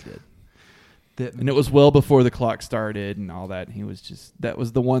what they did. And it was well before the clock started and all that. And that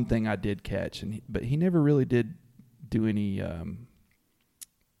was the one thing I did catch. But he never really did do any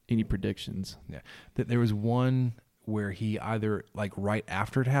predictions. Yeah. There was one where he either like right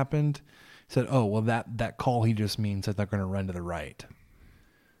after it happened said, oh, well that call he just means that they're going to run to the right.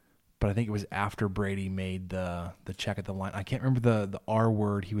 But I think it was after Brady made the check at the line. I can't remember the R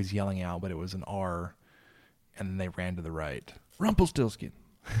word he was yelling out, but it was an R, and then they ran to the right. Rumpelstiltskin.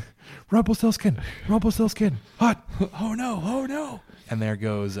 Rumpelstiltskin. Hot. Oh, no. And there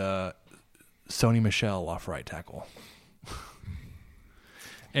goes Sony Michel off right tackle.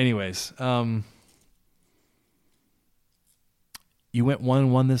 Anyways, you went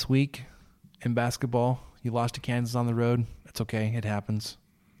 1-1 this week in basketball. You lost to Kansas on the road. That's okay. It happens.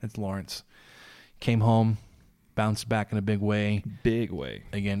 It's Lawrence. Came home, bounced back in a big way. Big way.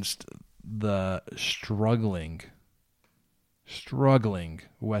 Against the struggling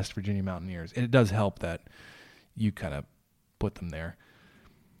West Virginia Mountaineers. And it does help that you kind of put them there.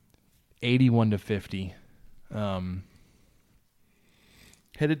 81-50.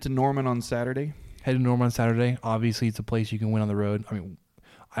 Headed to Norman on Saturday. Obviously, it's a place you can win on the road. I mean,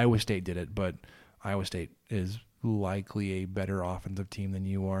 Iowa State did it, but Iowa State is likely a better offensive team than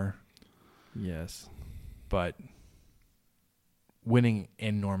you are. Yes. But winning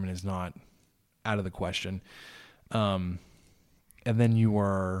in Norman is not out of the question. And then you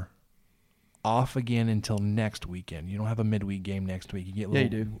are off again until next weekend. You don't have a midweek game next week. You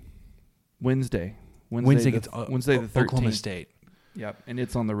do. Wednesday the 13th. Oklahoma State. Yep, and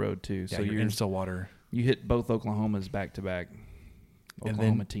it's on the road too. Yeah, so you're in Stillwater. You hit both Oklahomas back to back.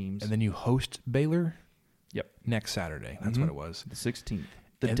 Oklahoma teams, and then you host Baylor. Yep, next Saturday. That's what it was. The 16th.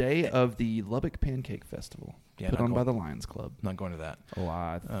 The day of the Lubbock Pancake Festival, put on by the Lions Club. Not going to that.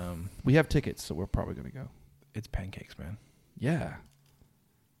 Oh, we have tickets, so we're probably going to go. It's pancakes, man. Yeah.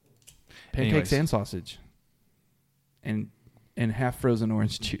 Pancakes and sausage. And half frozen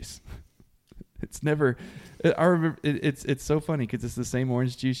orange juice. It's never. I remember it's so funny because it's the same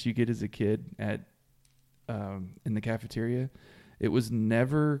orange juice you get as a kid at in the cafeteria. It was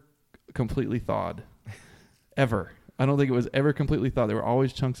never completely thawed, ever. I don't think it was ever completely thawed. There were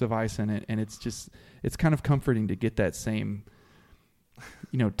always chunks of ice in it, and it's kind of comforting to get that same,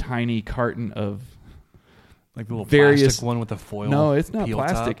 tiny carton of like the little various plastic one with the foil. No, it's not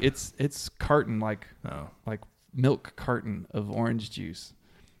plastic. Top. It's carton like milk carton of orange juice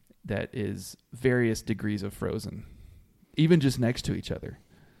that is various degrees of frozen, even just next to each other.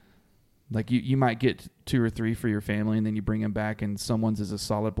 Like you might get 2 or 3 for your family, and then you bring them back, and someone's is a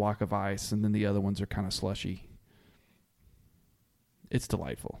solid block of ice, and then the other ones are kind of slushy. It's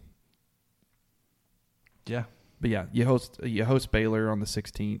delightful. Yeah, but yeah, you host Baylor on the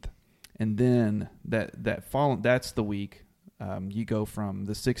 16th, and then that's the week. You go from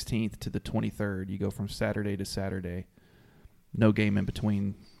the 16th to the 23rd. You go from Saturday to Saturday. No game in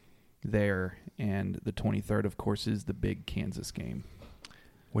between there, and the 23rd, of course, is the big Kansas game,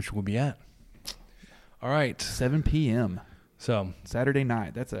 which we'll be at. All right, 7 p.m. So Saturday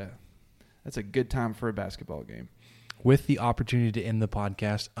night. That's a good time for a basketball game. With the opportunity to end the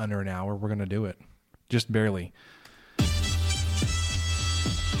podcast under an hour, we're going to do it. Just barely.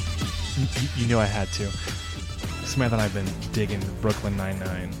 You knew I had to. Samantha and I have been digging Brooklyn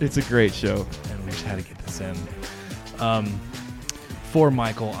Nine-Nine. It's a great show. And we just had to get this in. For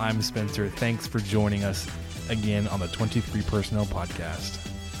Michael, I'm Spencer. Thanks for joining us again on the 23 Personnel Podcast.